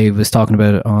 and I was talking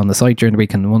about it on the site during the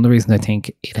week. And one of the reasons I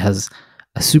think it has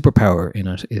a superpower in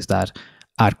it is that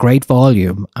at great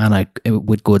volume and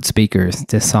with good speakers,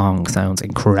 this song sounds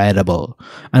incredible.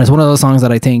 And it's one of those songs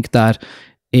that I think that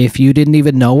if you didn't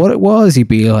even know what it was, you'd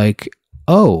be like,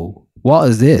 oh, what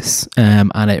is this?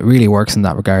 And it really works in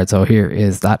that regard. So here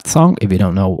is that song, if you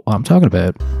don't know what I'm talking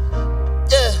about.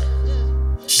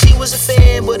 She was a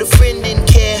fan, but a friend didn't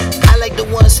care. I like the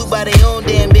ones who buy their own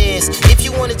damn beers. If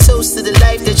you want to toast to the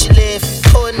life that you live,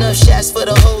 pour enough shots for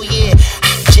the whole year.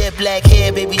 Jet black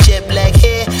hair, baby, jet black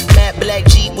hair. Matte black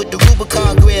Jeep with the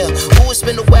Rubicon grill. Ooh, it's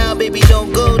been a while, baby,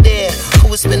 don't go there.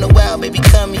 Ooh, it's been a while, baby,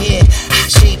 come here.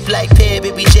 Shaped like pear,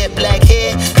 baby, jet black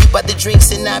hair. You bought the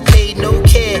drinks and I paid no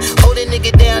care. Hold a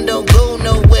nigga down, don't go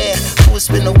nowhere. Ooh, it's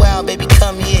been a while, baby,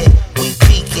 come here. We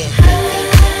peeking.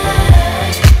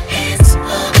 Hands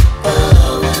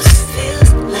above us,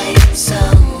 feels like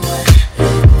someone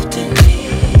lifting me.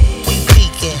 We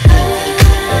peeking.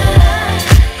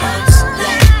 Hearts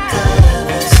like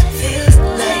covers, feels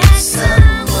like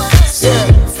someone's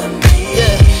singing for me.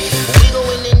 We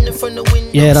going in the front of the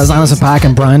window. Yeah, that's Anderson .Paak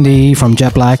and Brandy from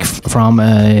Jet Black from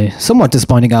a somewhat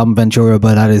disappointing album, Ventura,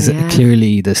 but that is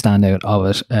clearly the standout of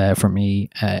it for me.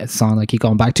 It's a song I keep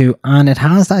going back to, and it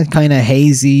has that kind of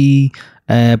hazy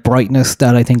brightness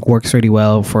that I think works really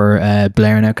well for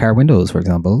blaring out car windows, for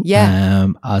example.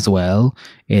 As well.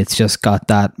 It's just got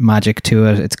that magic to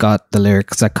it. It's got the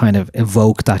lyrics that kind of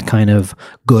evoke that kind of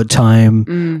good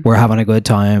time. We're having a good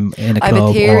time in a I have a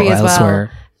club theory or as elsewhere.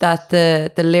 well that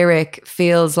the lyric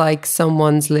feels like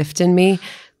someone's lifting me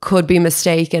could be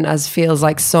mistaken as feels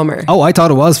like summer. Oh, I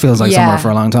thought it was feels like summer for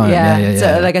a long time. Yeah.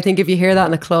 So like I think if you hear that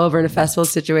in a club or in a festival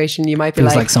situation, you might be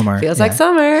Feels like summer. Feels like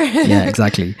summer. Yeah,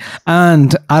 exactly.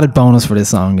 And added bonus for this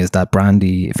song is that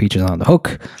Brandy features on the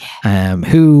hook.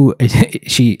 Who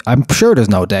I'm sure there's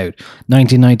no doubt.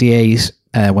 1998.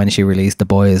 When she released The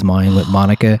Boy Is Mine with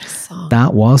Monica,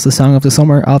 that was the song of the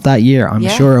summer of that year. I'm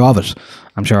sure of it.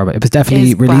 It was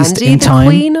definitely released Brandy in time.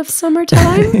 the queen of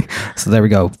summertime? So there we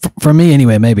go. For me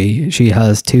anyway, maybe she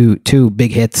has two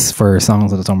big hits for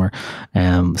songs of the summer.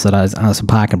 So that is Anderson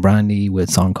 .Paak and Brandy with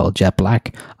a song called Jet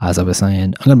Black. As I was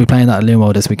saying, I'm going to be playing that at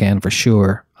Lumo this weekend for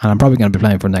sure. And I'm probably going to be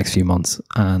playing for the next few months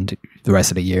and the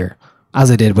rest of the year. As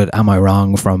I did with Am I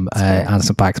Wrong from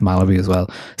Anderson .Paak's Malibu as well.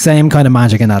 Same kind of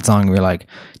magic in that song. We're like,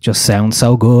 just sounds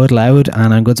so good, loud,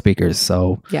 and on good speakers.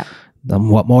 So then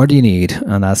what more do you need?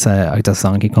 And that's that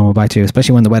song I keep coming back to,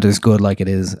 especially when the weather's good like it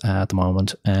is at the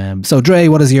moment. So Dre,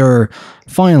 what is your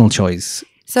final choice?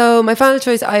 So my final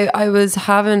choice, I was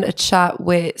having a chat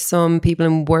with some people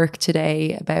in work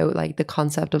today about like the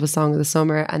concept of a song of the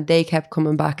summer, and they kept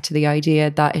coming back to the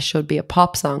idea that it should be a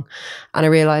pop song. And I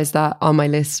realized that on my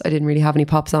list, I didn't really have any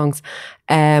pop songs.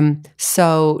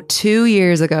 So 2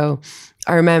 years ago,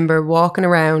 I remember walking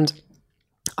around,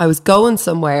 I was going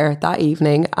somewhere that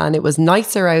evening and it was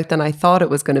nicer out than I thought it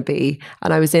was going to be.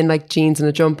 And I was in like jeans and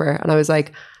a jumper and I was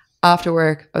like, after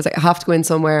work, I was like, I have to go in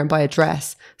somewhere and buy a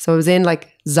dress. So I was in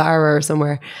like Zara or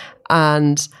somewhere,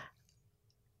 and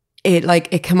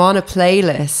it came on a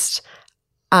playlist,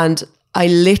 and I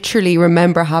literally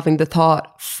remember having the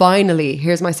thought, finally,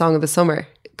 here's my song of the summer,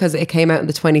 because it came out on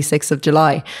the 26th of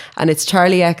July, and it's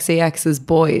Charlie XCX's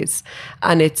Boys,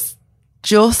 and it's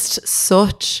just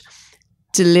such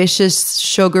delicious,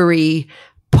 sugary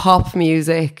pop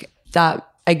music that,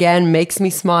 again, makes me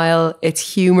smile.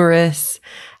 It's humorous,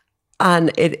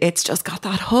 and it's just got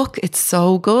that hook. It's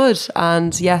so good.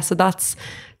 And yeah, so that's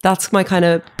my kind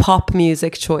of pop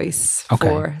music choice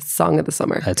for Song of the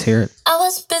Summer. Let's hear it. I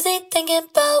was busy thinking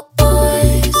about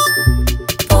boys,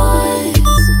 boys,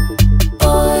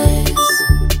 boys.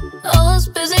 I was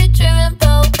busy dreaming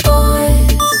about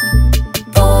boys,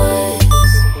 boys,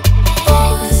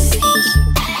 boys.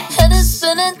 Head is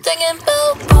spinning thinking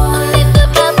about boys. I need that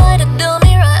bad boy to do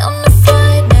me right on the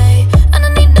Friday, and I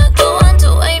need that good one to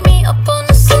wake me up on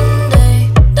a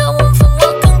Sunday. That one from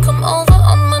work can come over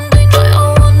on Monday night. I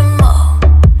want them all,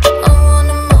 I want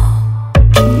them all.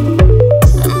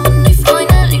 And when they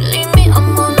finally leave me,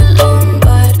 I'm all alone.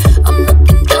 But I'm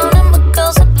looking down and my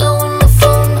girls are blowing my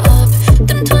phone up.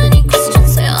 Them 20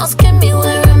 questions they asking me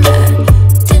where I'm at.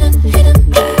 Didn't hit 'em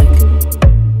back.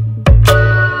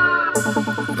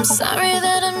 I'm sorry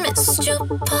that I missed your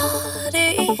party.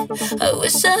 I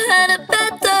wish I had a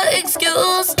better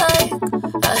excuse. Like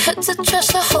I had to trash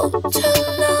the hotel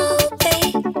lobby,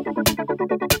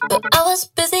 but I was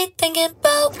busy thinking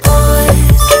about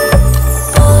boys,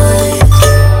 boys,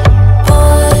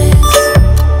 boys.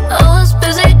 I was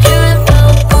busy dreaming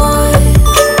about boys,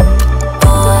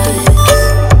 boys,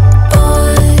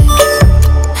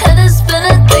 boys. Head is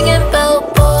spinning thinking about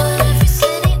boys. Every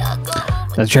city I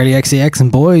go. That's Charlie XCX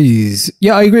and Boys.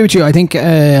 Yeah, I agree with you. I think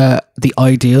the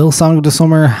ideal Song of the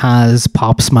Summer has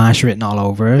pop smash written all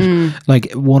over it.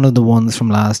 Like one of the ones from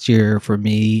last year for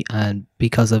me, and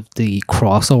because of the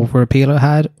crossover appeal it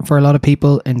had for a lot of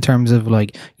people in terms of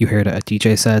like you heard it at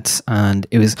DJ sets, and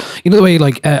it was, you know, the way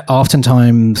like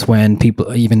oftentimes when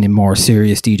people, even in more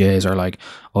serious DJs, are like,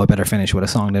 oh, I better finish with a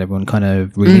song that everyone kind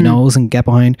of really knows and get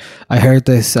behind. I heard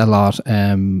this a lot,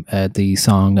 the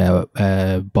song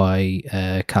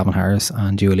by Calvin Harris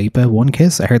and Dua Lipa, One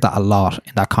Kiss. I heard that a lot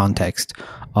in that context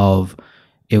of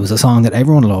it was a song that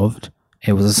everyone loved.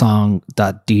 It was a song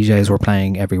that DJs were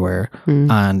playing everywhere,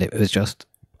 and it was just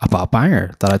a pop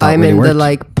banger that I thought I'm really in worked. the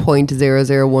like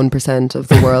 0.001% of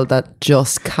the world that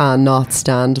just cannot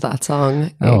stand that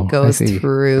song. Oh, It goes I see.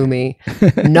 through me.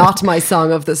 Not my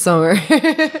song of the summer.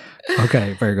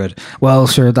 Okay, very good. Well,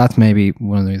 sure, that's maybe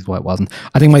one of the reasons why it wasn't.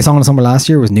 I think my song of the summer last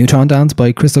year was Neutron Dance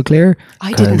by Crystal Clear.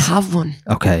 I didn't 'cause- have one.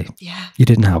 Okay, Yeah. you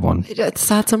didn't have one. It's a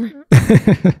sad summer.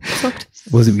 Sucked.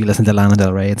 Was it you listened to Lana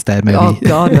Del Rey instead, maybe? Oh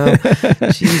God, no.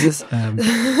 Jesus.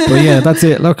 But yeah, that's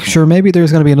it. Look, sure, maybe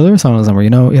there's going to be another song of the summer. You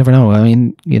know, you never know. I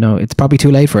mean, you know, it's probably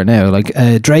too late for it now. Like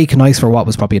Drake, Nice for What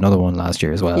was probably another one last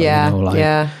year as well. Yeah, you know, like,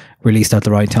 yeah. released at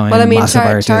the right time. Well, I mean, massive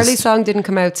artist. Charlie's song didn't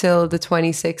come out till the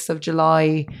 26th of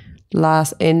July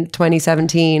in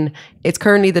 2017. It's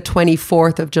currently the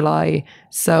 24th of July.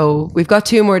 So we've got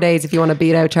 2 more days if you want to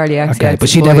beat out Charlie XCX. Okay, but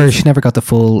she never got the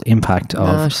full impact of.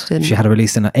 No, she didn't. If she had it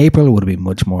released in April, it would have been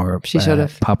much more. She should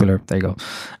have. Popular. There you go.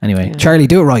 Anyway, Charlie,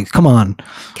 do it right. Come on.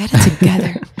 Get it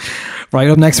together. Right,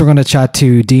 up next, we're going to chat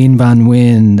to Dean Van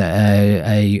Wyn,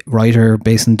 a writer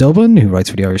based in Dublin who writes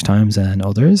for the Irish Times and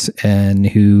others, and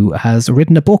who has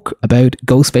written a book about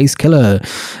Ghostface Killah,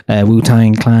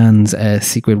 Wu-Tang Clan's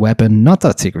secret weapon. Not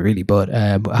that secret, really, but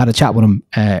I had a chat with him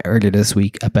earlier this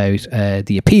week about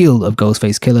the appeal of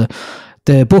Ghostface Killah.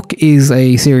 The book is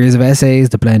a series of essays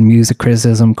that blend music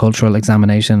criticism, cultural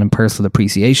examination, and personal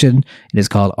appreciation. It is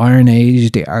called Iron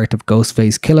Age, The Art of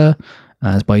Ghostface Killah.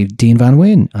 It's by Dean Van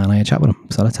Wyn, and I had a chat with him.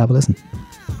 So let's have a listen.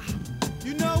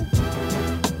 You know,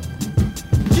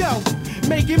 yo,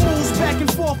 making moves back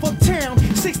and forth uptown.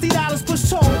 $60 per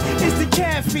soul is the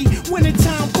cab fee.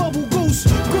 Wintertime bubble goose,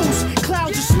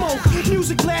 clouds of smoke.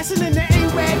 Music blasting in the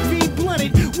A-Rag V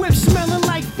blunted. Whip smelling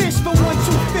like fish for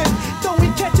 125th.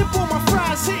 Throwing ketchup on my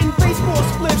fries, hitting baseball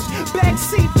spliffs. Back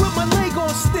seat with my leg on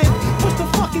stiff. Push the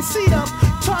fucking seat up.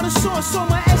 Tartar sauce on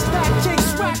my S-Back.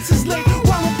 Jake's rocks is late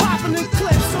while I'm popping the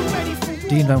clips. I'm ready for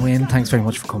Dean Van Wyn, thanks very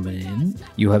much for coming in.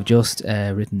 You have just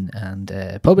written and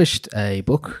published a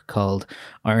book called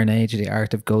Iron Age, The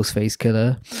Art of Ghostface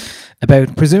Killah,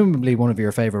 about presumably one of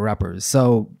your favourite rappers.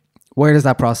 So where does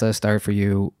that process start for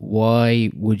you?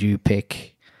 Why would you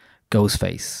pick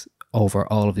Ghostface over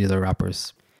all of the other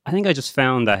rappers? I think I just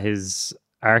found that his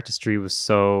artistry was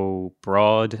so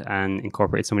broad and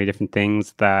incorporated so many different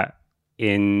things that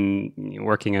in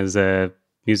working as a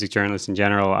music journalist in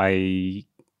general, I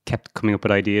kept coming up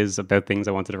with ideas about things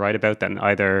I wanted to write about that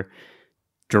either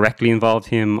directly involved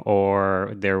him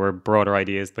or there were broader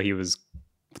ideas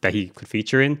that he could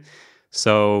feature in.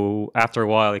 So after a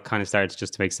while, it kind of started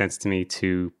just to make sense to me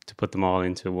to put them all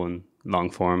into one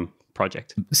long form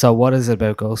project. So what is it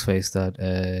about Ghostface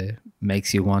that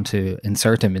makes you want to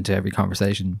insert him into every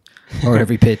conversation or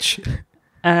every pitch?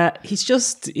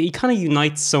 He kind of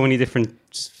unites so many different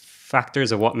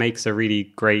factors of what makes a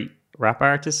really great rap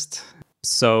artist.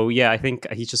 So yeah, I think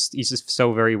he's just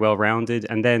so very well rounded.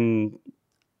 And then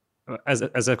as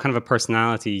a kind of a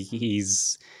personality,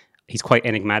 he's quite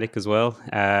enigmatic as well.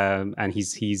 And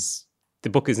the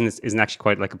book isn't actually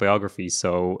quite like a biography.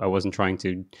 So I wasn't trying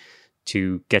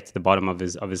to get to the bottom of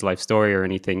his life story or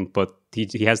anything, but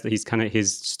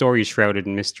his story is shrouded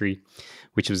in mystery,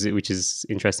 which is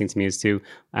interesting to me as too.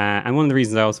 And one of the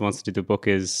reasons I also wanted to do the book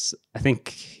is I think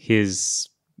his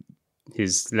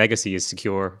legacy is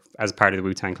secure as part of the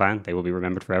Wu-Tang Clan. They will be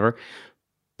remembered forever.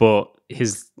 But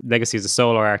his legacy as a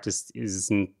solo artist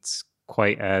isn't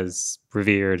quite as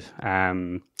revered.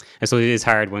 And so it is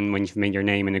hard when you've made your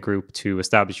name in a group to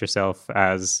establish yourself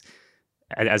as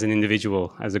an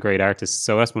individual, as a great artist.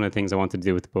 So that's one of the things I wanted to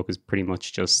do with the book, is pretty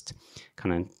much just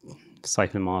kind of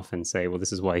siphon him off and say, well,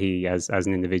 this is why he as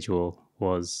an individual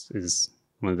is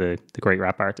one of the great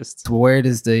rap artists. Where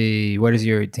does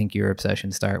your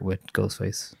obsession start with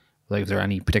Ghostface? Like, is there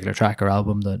any particular track or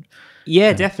album that?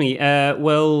 Yeah, definitely.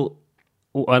 Well,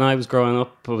 when I was growing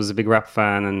up, I was a big rap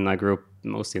fan, and I grew up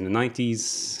mostly in the 90s.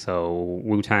 So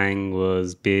Wu-Tang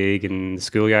was big in the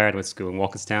schoolyard. I went to school in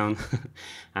Walkerstown,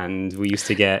 and we used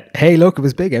to get... Hey, look, it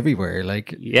was big everywhere.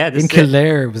 Like, yeah, in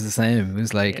Killah, it was the same. It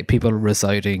was like people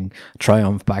reciting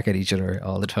Triumph back at each other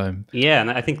all the time. Yeah,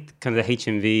 and I think kind of the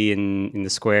HMV in the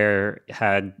square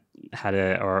had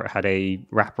a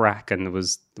rap rack, and there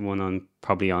was one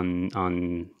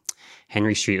on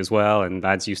Henry Street as well, and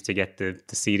lads used to get the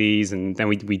CDs, and then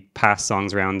we'd pass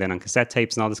songs around then on cassette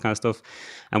tapes and all this kind of stuff.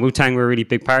 And Wu-Tang were a really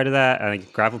big part of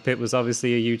that. Gravel Pit was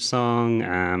obviously a huge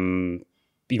song.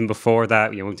 Even before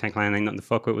that, Wu-Tang Clan, Ain't Nothing to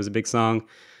Fuck With was a big song.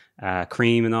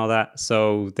 Cream and all that.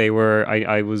 So they were,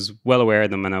 I was well aware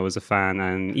of them, and I was a fan.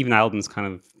 And even albums kind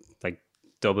of like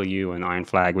W and Iron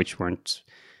Flag, which weren't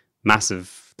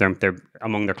massive, they're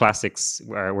among their classics,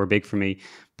 were big for me.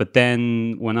 But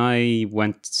then when I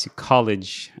went to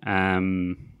college, that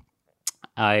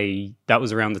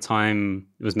was around the time,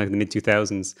 it was like the mid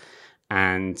 2000s,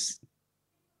 and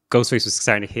Ghostface was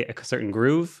starting to hit a certain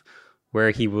groove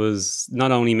where he was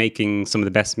not only making some of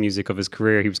the best music of his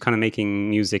career, he was kind of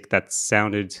making music that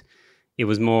sounded, it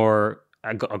was more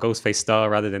a Ghostface style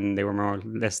rather than they were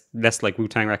less like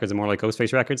Wu-Tang records and more like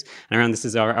Ghostface records. And this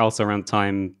is also around the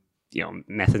time,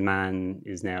 Method Man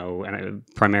is now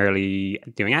primarily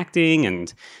doing acting,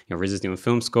 and Riz is doing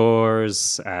film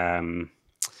scores.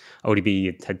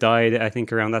 ODB had died, I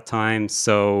think, around that time.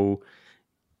 So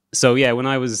yeah, when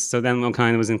I was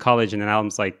in college, and an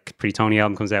albums like Pretty Tony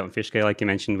album comes out, and Fishscale, like you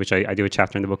mentioned, which I do a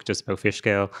chapter in the book just about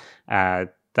Fishscale.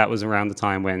 That was around the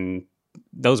time when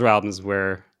those were albums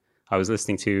where I was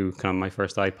listening to kind of my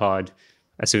first iPod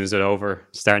as soon as it over,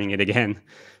 starting it again.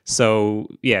 So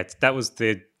yeah, that was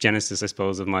the genesis, I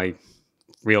suppose, of my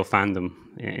real fandom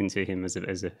into him as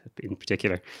a in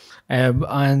particular.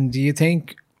 And do you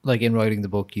think, like, in writing the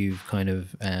book, you've kind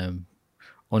of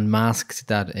unmasked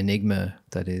that enigma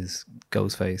that is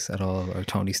Ghostface at all, or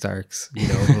Tony Stark's?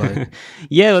 Like...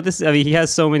 Yeah, well, he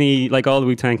has so many, like all the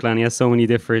Wu-Tang Clan. He has so many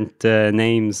different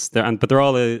names, but they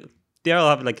all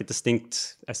have like a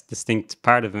distinct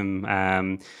part of him.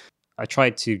 I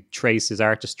tried to trace his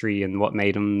artistry and what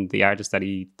made him the artist that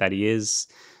he is.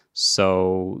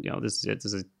 So,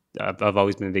 I've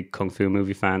always been a big Kung Fu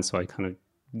movie fan, so I kind of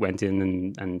went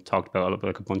in and talked about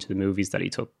like a bunch of the movies that he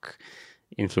took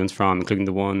influence from, including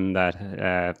the one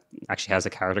that actually has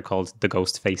a character called the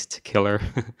Ghost-Faced Killer,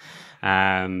 which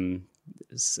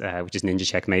is Ninja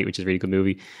Checkmate, which is a really good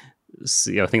movie.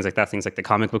 So, things like that, things like the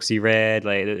comic books he read.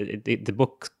 Like the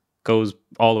book goes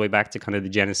all the way back to kind of the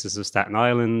genesis of Staten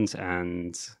Island,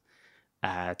 and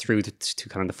through to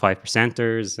kind of the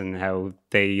 5%ers and how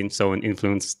they so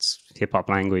influenced hip hop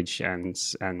language, and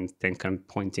then kind of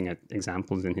pointing at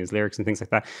examples in his lyrics and things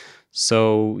like that.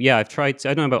 So yeah, I've tried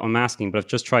to, I don't know about unmasking, but I've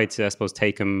just tried to, I suppose,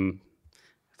 take him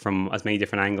from as many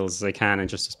different angles as I can, and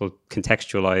just, I suppose,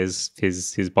 contextualize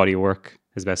his body of work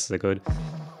as best as I could.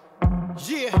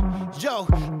 Yeah, yo,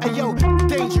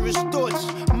 dangerous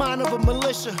thoughts, mind of a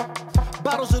militia.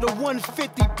 Bottles of the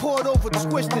 150 poured over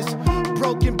twisters.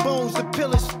 Broken bones, the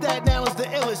pillars, Staten Island's the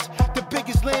illest. The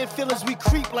biggest landfillers, we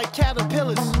creep like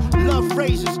caterpillars. Love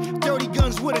razors, dirty guns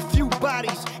guns with a few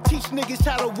bodies. Teach niggas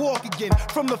how to walk again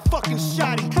from the fucking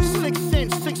shoddy. 6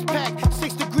 cents, 6 pack,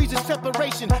 6 degrees of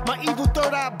separation. My evil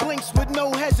third eye blinks with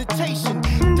no hesitation.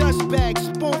 Dust bags,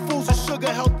 spoonfuls of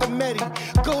sugar help the medi.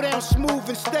 Go down smooth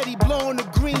and steady, blowing the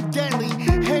green deadly.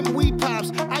 Hemp weed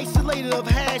pops, isolated of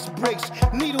hash bricks.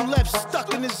 Needle left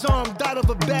stuck in his arm, died of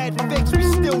a bad fix. We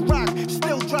still rock,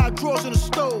 still dry drawers on the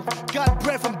stove. Got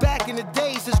bread from back in the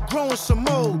days that's growing some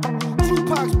mold.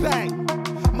 Tupac's back.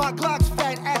 My Glock's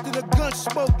fat after the gun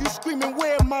smoke. You screaming,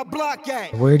 where my block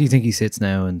at? Where do you think he sits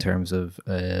now in terms of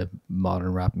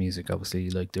modern rap music? Obviously,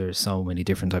 like there's so many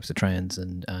different types of trends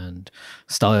and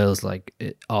styles. Like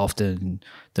often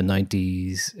the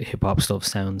 90s hip hop stuff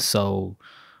sounds so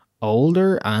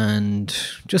older, and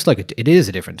just like it is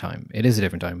a different time. It is a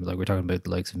different time. Like we're talking about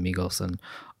the likes of Migos and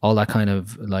all that kind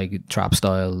of like trap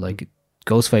style. Like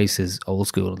Ghostface is old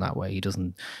school in that way. He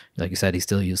doesn't, like you said, he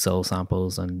still uses soul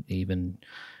samples and even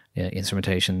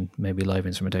instrumentation, maybe live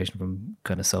instrumentation from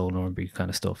kind of soul and R&B kind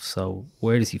of stuff. So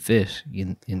where does he fit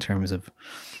in terms of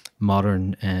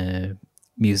modern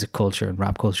music culture and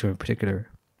rap culture in particular?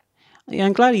 Yeah,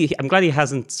 I'm glad he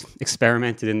hasn't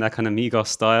experimented in that kind of Migos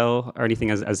style or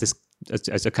anything as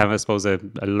a kind of, I suppose, a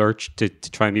lurch to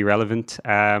try and be relevant.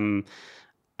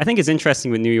 I think it's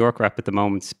interesting with New York rap at the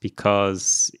moment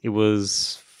because it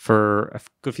was, for a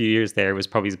good few years there, it was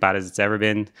probably as bad as it's ever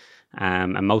been.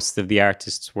 And most of the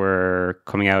artists were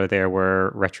coming out of there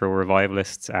were retro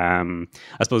revivalists. I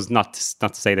suppose not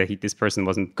to say that this person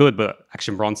wasn't good, but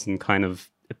Action Bronson kind of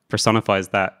personifies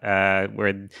that,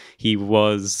 where he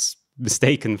was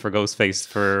mistaken for Ghostface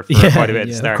for quite a bit at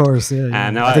the start. Of course, yeah.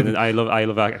 And I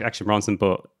love Action Bronson,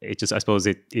 but it just, I suppose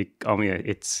it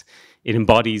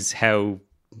embodies how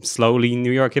slowly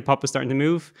New York hip hop is starting to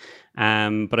move.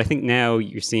 But I think now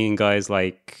you're seeing guys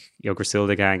like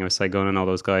Griselda Gang, West Side Gun, and all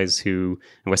those guys who,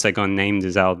 and West Side Gun named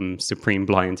his album Supreme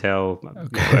Clientele,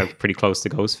 pretty close to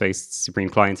Ghostface, Supreme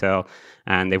Clientele,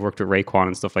 and they've worked with Raekwon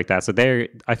and stuff like that. So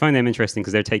I find them interesting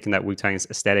because they're taking that Wu-Tang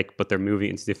aesthetic, but they're moving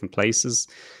it into different places.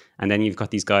 And then you've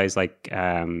got these guys like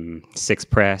Six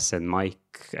Press and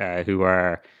Mike who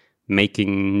are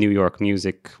making New York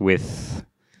music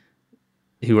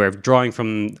who are drawing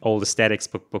from old aesthetics,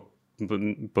 but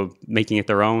making it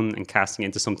their own and casting it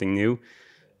into something new.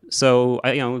 So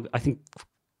I think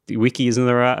Wiki is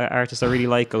another artist I really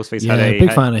like. Ghostface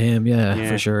big fan of him. Yeah,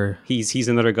 for sure. He's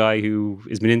another guy who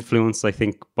has been influenced, I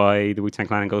think, by the Wu-Tang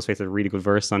Clan, and Ghostface had a really good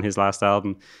verse on his last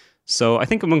album. So I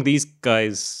think among these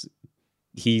guys,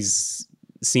 he's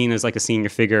seen as like a senior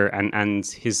figure, and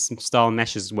his style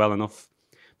meshes well enough.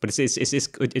 But it's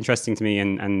interesting to me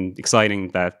and exciting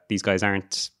that these guys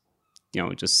aren't,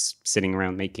 just sitting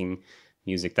around making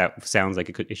music that sounds like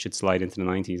it should slide into the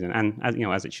 90s and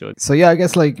as it should. So yeah, I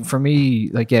guess like for me,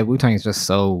 like Wu-Tang is just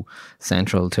so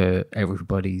central to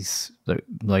everybody's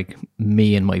like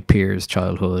me and my peers'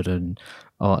 childhood and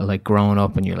like growing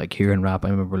up, and you're like hearing rap. I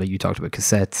remember like you talked about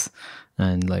cassettes,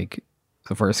 and like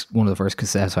one of the first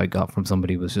cassettes I got from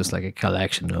somebody was just like a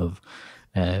collection of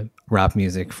rap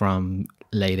music from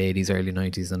late 80s, early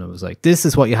 90s, and it was like, this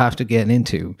is what you have to get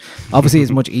into. Obviously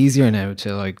it's much easier now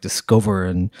to like discover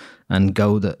and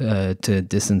go to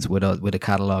distance with a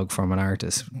catalog from an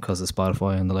artist because of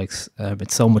Spotify and the likes.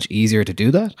 It's so much easier to do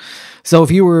that. So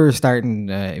if you were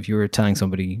telling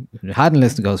somebody who hadn't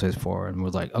listened to Ghostface before and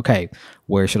was like, okay,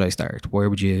 where should I start, where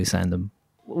would you send them?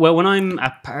 Well, when I'm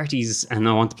at parties and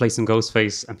I want to play some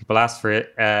Ghostface and people ask for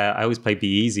it, I always play Be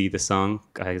Easy, the song.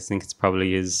 I think it's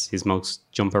probably his most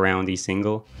jump aroundy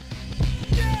single.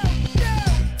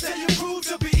 Tell your crew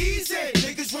to be easy.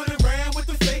 Niggas running around with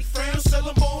the fake frowns, sell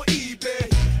them on eBay.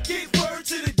 Give word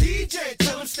to the DJ,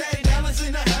 tell him Staten Island's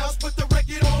in the house, put the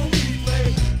record on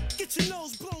replay. Get your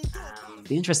nose blown.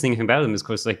 The interesting thing about him is, of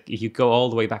course, like you go all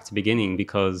the way back to beginning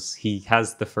because he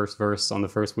has the first verse on the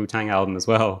first Wu-Tang album as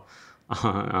well.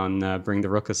 On Bring the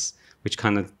Ruckus, which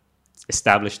kind of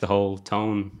established the whole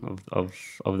tone of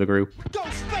the group.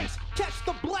 Ghostface, catch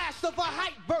the blast of a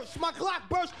hype verse. My Glock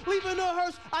burst, leaving a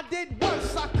hearse. I did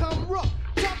worse. I come rough,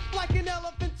 tough like an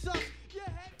elephant tusk.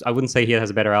 I wouldn't say he has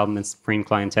a better album than Supreme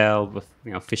Clientele, but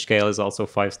Fish Scale is also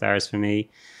 5 stars for me.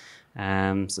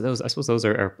 So I suppose those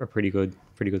are a pretty good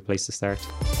place to start.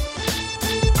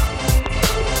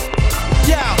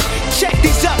 Check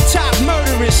these up top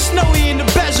murderers. Snowy in the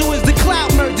bezel is the cloud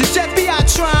murders. FBI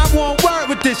trying one word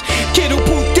with this. Kid who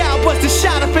pooped out, bust a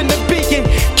shot up in the beacon.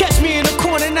 Catch me in the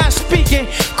corner not speaking.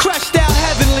 Crushed out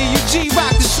heavenly. You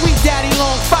G-Rock the sweet daddy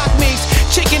long Fox mates.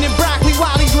 Chicken and broccoli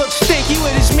while he looks stinky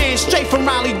with his man straight from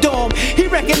Raleigh Dorm. He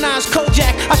recognized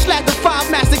Kojak. I slapped the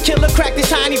 5 master killer, cracked his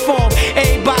tiny form.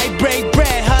 Everybody break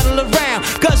bread, huddle around.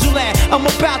 Guzzle that. I'm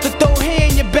about to throw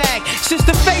hair in your bag. Since the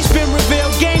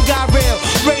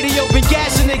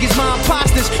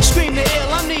rappers scream the ill.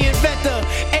 I'm the inventor.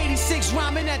 86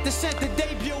 rhyming at the center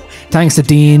debut. Thanks to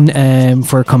Dean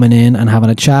for coming in and having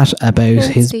a chat about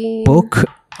his Dean. book,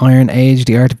 Iron Age,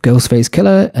 The Art of Ghostface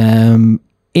Killah.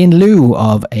 In lieu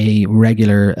of a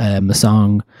regular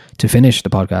song to finish the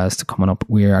podcast coming up,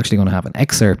 we're actually going to have an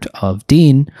excerpt of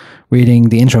Dean reading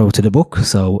the intro to the book.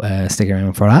 So stick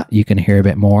around for that. You can hear a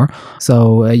bit more.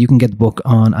 So you can get the book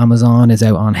on Amazon. It's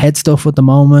out on Head Stuff at the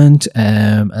moment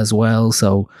as well.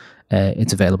 So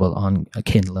it's available on a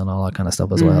Kindle and all that kind of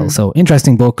stuff as well. So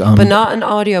interesting book. But not an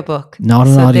audiobook. Not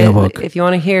an audiobook. If you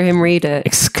want to hear him read it,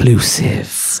 Exclusive.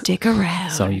 stick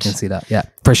around. So you can see that, yeah,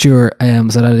 for sure.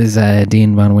 So that is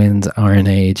Dean Van Wynn's Iron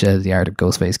Age, The Art of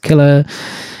Ghostface Killah.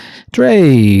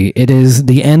 Dre, it is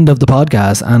the end of the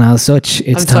podcast, and as such,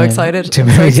 it's I'm so time excited. to I'm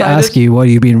so maybe excited. ask you what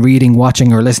you've been reading,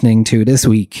 watching, or listening to this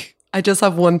week. I just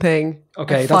have one thing.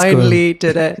 Okay, I that's finally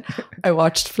did it. I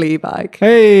watched Fleabag.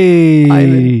 Hey,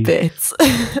 I'm in bits.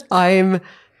 I'm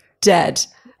dead.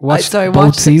 watched I both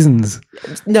watched seasons.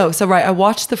 No, so right, I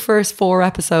watched the first 4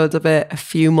 episodes of it a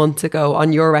few months ago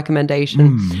on your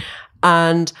recommendation,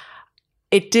 and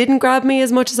it didn't grab me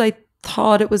as much as I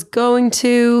thought it was going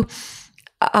to,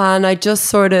 and I just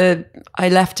sort of I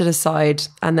left it aside.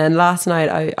 And then last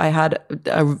night I had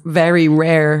a very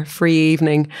rare free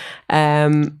evening,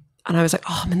 and I was like,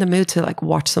 oh, I'm in the mood to like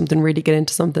watch something, really get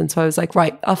into something. So I was like,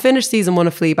 right, I'll finish season 1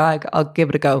 of Fleabag. I'll give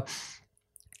it a go.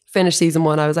 Finish season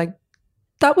 1. I was like,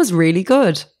 that was really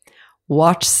good.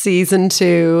 Watch season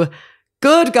 2.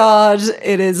 Good God,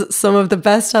 it is some of the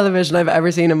best television I've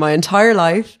ever seen in my entire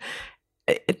life.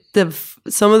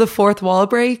 Some of the fourth wall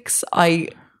breaks, I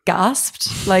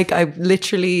gasped. Like I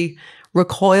literally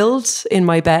recoiled in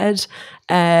my bed.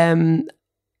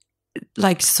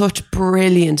 Like such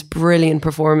brilliant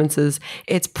performances.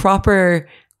 It's proper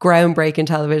groundbreaking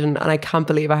television, and I can't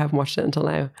believe I haven't watched it until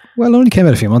now. Well, it only came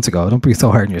out a few months ago. Don't be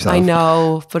so hard on yourself. I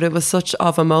know, but it was such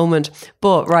of a moment.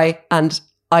 But right, and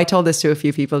I told this to a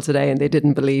few people today and they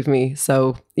didn't believe me.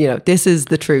 So, you know, this is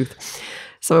the truth.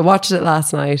 So I watched it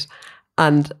last night,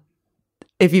 and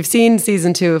if you've seen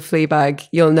season 2 of Fleabag,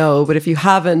 you'll know, but if you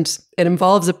haven't, it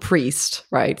involves a priest,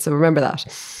 right? So remember that.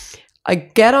 I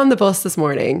get on the bus this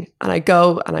morning and I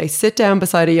go and I sit down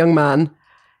beside a young man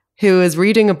who is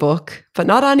reading a book, but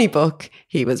not any book.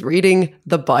 He was reading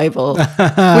the Bible,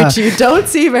 which you don't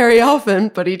see very often,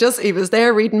 but he was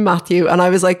there reading Matthew. And I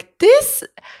was like,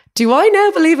 do I now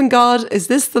believe in God? Is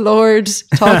this the Lord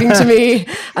talking to me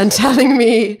and telling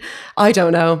me? I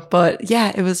don't know. But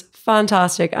yeah, it was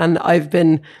fantastic. And I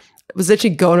was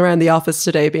literally going around the office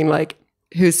today being like,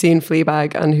 who's seen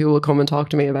Fleabag and who will come and talk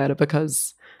to me about it,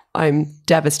 because I'm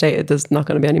devastated there's not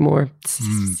going to be any more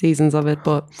seasons of it.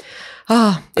 But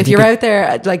if you're out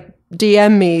there, like,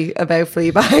 DM me about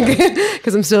Fleabag,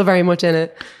 because I'm still very much in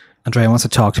it. Andrea wants to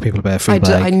talk to people about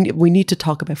Fleabag. We need to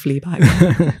talk about Fleabag,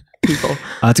 people.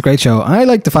 It's a great show. I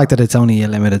like the fact that it's only a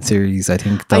limited series. I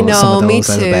think I know, some of me those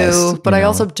are the best, too. But you I know.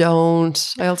 also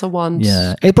don't. I also want.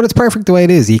 Yeah, but it's perfect the way it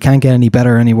is. You can't get any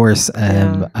better or any worse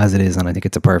as it is, and I think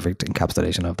it's a perfect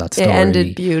encapsulation of that story. It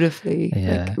ended beautifully.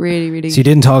 Yeah. Like, really, really. So you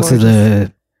didn't talk to gorgeous.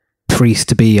 the priest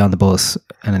to be on the bus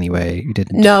in any way? You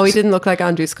didn't? No, he didn't look like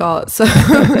Andrew Scott, so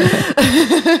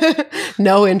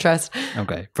no interest.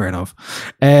 Okay, fair enough.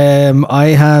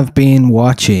 I have been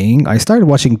watching. I started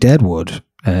watching Deadwood,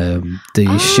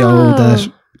 the show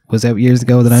that was out years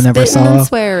ago that I never Spitting saw. and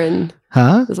swearing.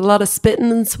 Huh? There's a lot of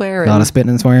spitting and swearing. A lot of spitting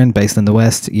and swearing, based in the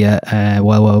West. Yeah,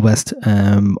 Wild West.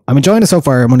 I'm enjoying it so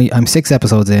far. I'm 6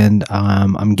 episodes in.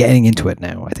 I'm getting into it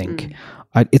now, I think.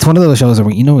 It's one of those shows where,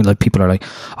 you know, like, people are like,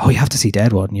 oh, you have to see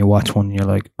Deadwood, and you watch one and you're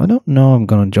like, I don't know, I'm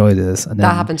going to enjoy this. And then,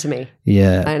 That happened to me.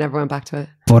 Yeah. I never went back to it.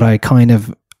 But I kind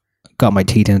of got my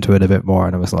teeth into it a bit more,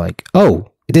 and I was like, oh,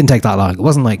 it didn't take that long. It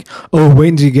wasn't like, oh, wait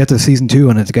until you get to season 2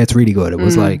 and it gets really good. It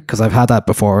was like, because I've had that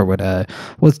before with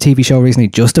what's the TV show recently,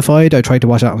 Justified. I tried to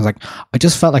watch that and I was like, I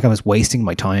just felt like I was wasting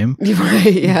my time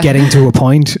Right, yeah. getting to a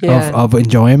point Yeah. of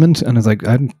enjoyment, and I was like,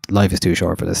 life is too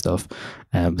short for this stuff.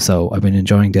 So I've been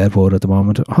enjoying Deadwood at the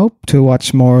moment. I hope to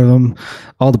watch more of them.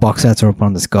 All the box sets are up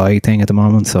on the Sky thing at the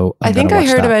moment, so I think I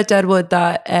heard about Deadwood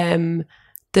that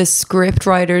the script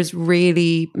writers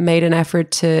really made an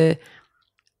effort to,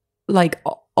 like,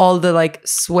 all the like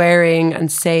swearing and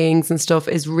sayings and stuff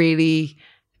is really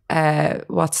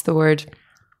what's the word,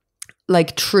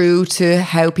 like, true to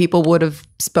how people would have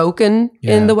spoken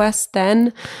in the West then,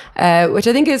 which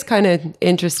I think is kind of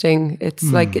interesting. It's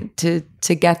like to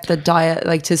get the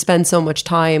like to spend so much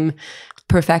time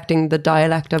perfecting the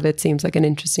dialect of it seems like an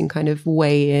interesting kind of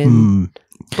way in,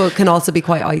 but can also be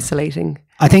quite isolating.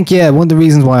 I think, yeah, one of the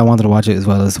reasons why I wanted to watch it as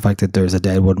well is the fact that there's a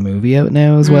Deadwood movie out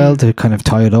now as well to kind of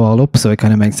tie it all up. So it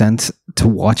kind of makes sense to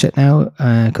watch it now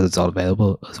because it's all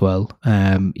available as well.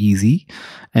 Easy.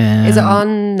 Is it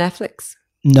on Netflix?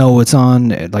 No, it's on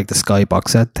like the Sky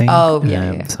box set thing. Oh,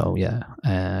 yeah. So, yeah.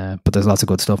 But there's lots of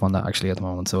good stuff on that actually at the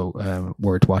moment. So,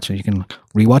 worth watching. You can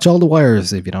rewatch all the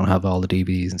Wires if you don't have all the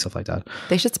DVDs and stuff like that.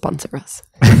 They should sponsor us.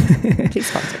 Please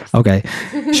sponsor us. Okay,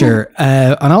 sure.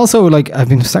 And also, like, I've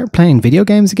been started playing video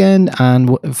games again.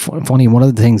 And funny, one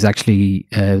of the things actually,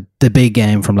 the big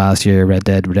game from last year, Red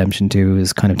Dead Redemption 2,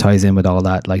 is kind of ties in with all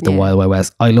that, like the Wild Wild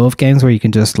West. I love games where you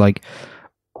can just like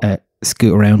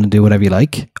scoot around and do whatever you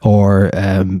like, or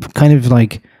kind of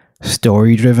like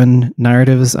story-driven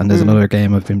narratives. And there's another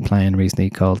game I've been playing recently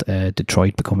called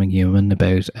Detroit Becoming Human,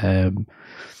 about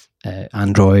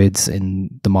androids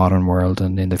in the modern world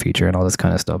and in the future and all this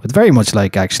kind of stuff. It's very much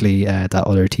like actually that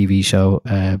other TV show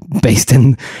based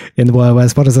in the Wild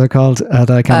West. What is it called?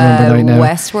 That I can't remember right now.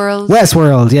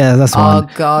 Westworld, yeah, that's one. Oh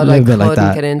God, I couldn't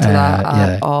get into that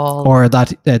at all. Or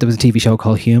that there was a TV show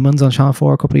called Humans on Channel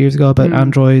 4 a couple of years ago about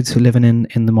androids who living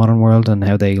in the modern world and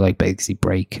how they like basically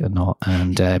break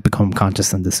and become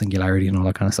conscious in the singularity and all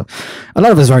that kind of stuff. A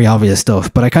lot of it's very obvious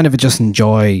stuff, but I kind of just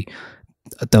enjoy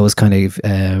those kind of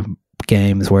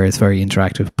games where it's very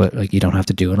interactive, but like you don't have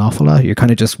to do an awful lot. You're kind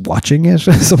of just watching it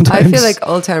sometimes. I feel like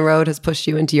Old Town Road has pushed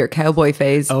you into your cowboy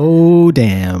phase. Oh,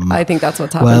 damn. I think that's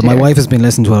what's happened. Well, my wife has been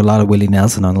listening to a lot of Willie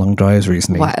Nelson on long drives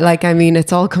recently. Like, I mean,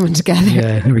 it's all coming together.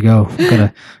 Yeah, here we go.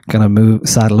 Gonna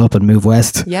saddle up and move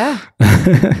west. Yeah.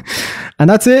 And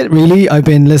that's it, really. I've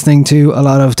been listening to a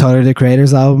lot of Tyler, the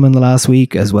Creator's album in the last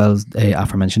week, as well as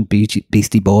aforementioned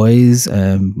Beastie Boys,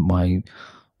 my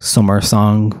summer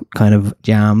song kind of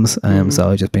jams.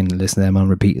 So I've just been listening to them on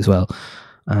repeat as well.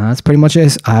 That's pretty much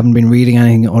it. I haven't been reading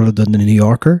anything other than the New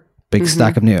Yorker. Big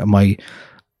stack of my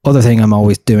other thing I'm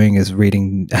always doing is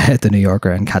reading the New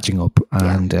Yorker and catching up,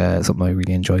 and something I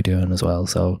really enjoy doing as well.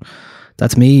 So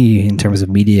that's me in terms of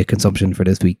media consumption for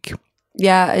this week.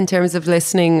 Yeah, in terms of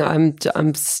listening, I'm kind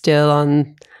of still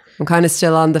on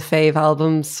the fave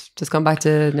albums. Just gone back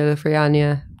to Nula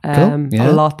Frianya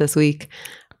a lot this week.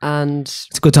 And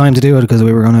it's a good time to do it because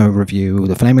we were going to review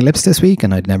The Flaming Lips this week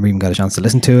and I'd never even got a chance to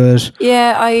listen to it.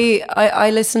 Yeah,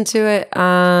 I listened to it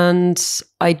and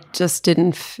I just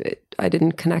didn't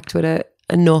connect with it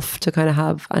enough to kind of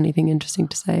have anything interesting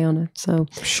to say on it. So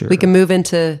we can move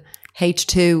into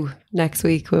H2 next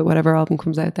week with whatever album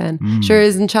comes out then. Sure,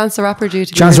 isn't Chance the Rapper due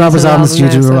to Chance the Rapper's album is due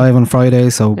to arrive on Friday,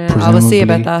 so presumably I will see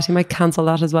about that. He might cancel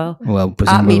that as well. Well,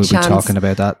 presumably we'll be talking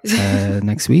about that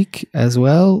next week as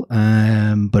well.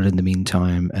 But in the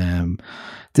meantime,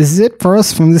 this is it for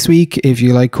us from this week. If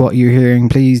you like what you're hearing,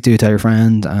 please do tell your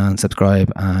friend and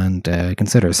subscribe and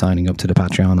consider signing up to the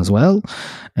Patreon as well.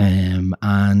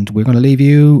 And we're going to leave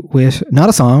you with not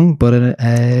a song, but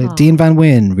Dean Van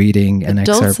Wyn reading an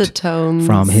excerpt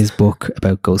from his book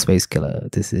about Ghostface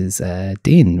Killah. This is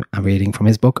Dean reading from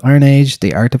his book Iron Age,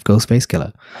 The Art of Ghostface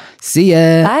Killah. See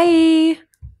ya! Bye!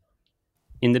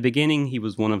 In the beginning, he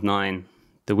was one of 9.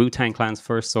 The Wu-Tang Clan's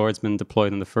first swordsman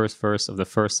deployed on the first verse of the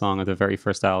first song of the very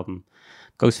first album.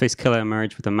 Ghostface Killah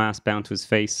emerged with a mask bound to his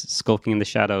face, skulking in the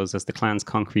shadows as the clan's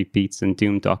concrete beats and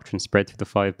doom doctrine spread through the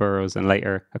 5 boroughs and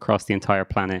later across the entire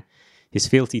planet. His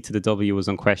fealty to the W was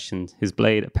unquestioned, his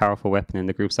blade a powerful weapon in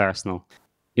the group's arsenal.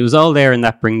 It was all there in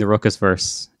that Bring the Ruckus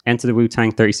verse. Enter the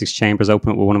Wu-Tang 36 Chambers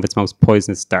open with one of its most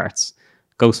poisonous darts.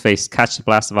 Ghostface, catch the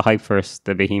blast of a hype verse,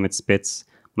 the behemoth spits.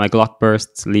 My Glock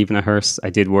bursts, leaving a hearse, I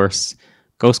did worse.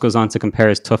 Ghost goes on to compare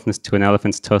his toughness to an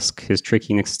elephant's tusk, his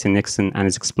trickiness to Nixon, and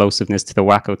his explosiveness to the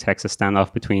wacko Texas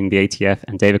standoff between the ATF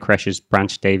and David Kresh's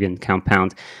Branch Davian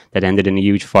compound that ended in a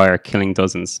huge fire, killing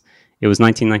dozens. It was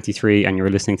 1993, and you were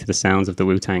listening to the sounds of the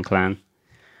Wu-Tang Clan.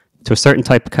 To a certain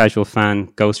type of casual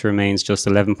fan, Ghost remains just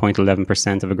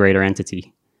 11.11% of a greater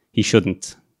entity. He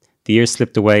shouldn't. The years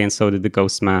slipped away, and so did the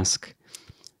Ghost mask.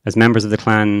 As members of the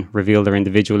clan revealed their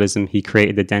individualism, he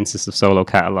created the densest of solo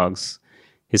catalogues.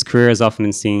 His career has often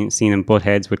been seen in butt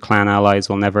heads with clan allies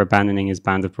while never abandoning his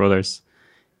band of brothers.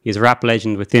 He is a rap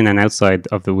legend within and outside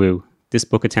of the Wu. This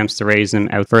book attempts to raise him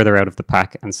further out of the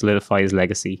pack and solidify his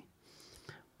legacy.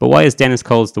 But why is Dennis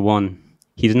Coles the one?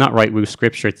 He did not write Wu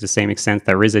scripture to the same extent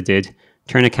that RZA did.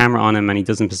 Turn a camera on him and he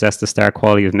doesn't possess the star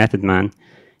quality of Method Man.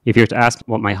 If you were to ask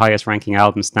what my highest ranking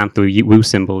album stamped the Wu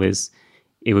symbol is,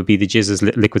 it would be the Jizz's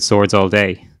Liquid Swords All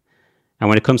Day. And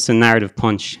when it comes to narrative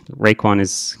punch, Raekwon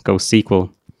is Ghost's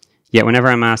sequel. Yet whenever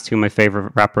I'm asked who my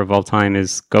favourite rapper of all time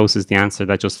is, Ghost is the answer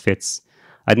that just fits.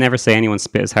 I'd never say anyone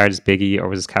spit as hard as Biggie or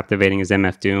was as captivating as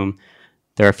MF Doom.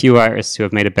 There are few artists who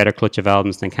have made a better clutch of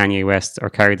albums than Kanye West, or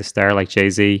carried the star like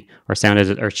Jay-Z, or sounded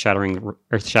as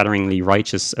earth-shatteringly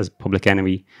righteous as Public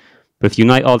Enemy. But if you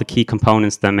unite all the key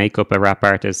components that make up a rap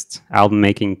artist, album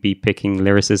making, beat picking,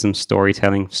 lyricism,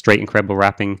 storytelling, straight incredible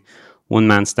rapping, one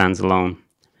man stands alone.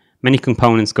 Many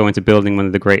components go into building one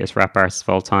of the greatest rap artists of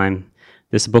all time.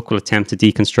 This book will attempt to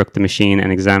deconstruct the machine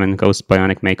and examine Ghost's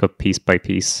bionic makeup piece by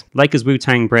piece. Like his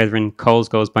Wu-Tang brethren, Coles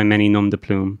goes by many nom de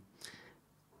plume.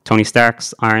 Tony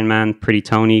Stark's, Iron Man, Pretty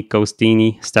Tony,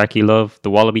 Ghostini, Starkey Love, the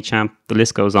Wallaby Champ, the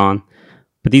list goes on.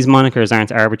 But these monikers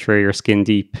aren't arbitrary or skin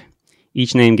deep.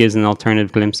 Each name gives an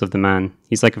alternative glimpse of the man.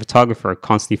 He's like a photographer,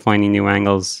 constantly finding new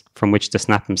angles from which to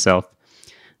snap himself.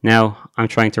 Now, I'm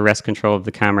trying to wrest control of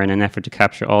the camera in an effort to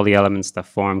capture all the elements that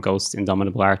form Ghost's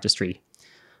indomitable artistry.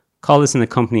 Call this an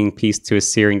accompanying piece to his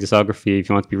searing discography if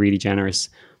you want to be really generous,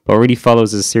 but what really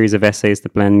follows is a series of essays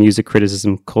that blend music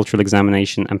criticism, cultural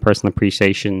examination, and personal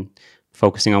appreciation,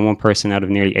 focusing on one person out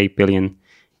of nearly 8 billion.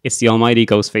 It's the almighty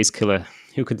Ghostface Killah.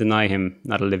 Who could deny him?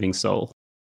 Not a living soul.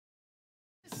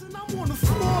 Listen, I'm on the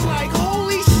floor like,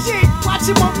 holy shit.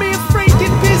 Watching my man Frank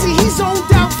get busy. He's zoned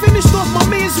out, finished off my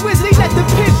man's whiz. They let the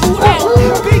pit bull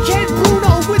out. Big head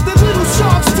Bruno with the little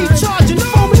sharks teeth charging,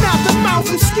 foaming out the mouth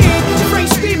and scared. Frank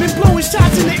screaming, blowing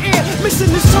shots in the air, missing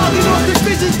his target off the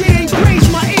vision.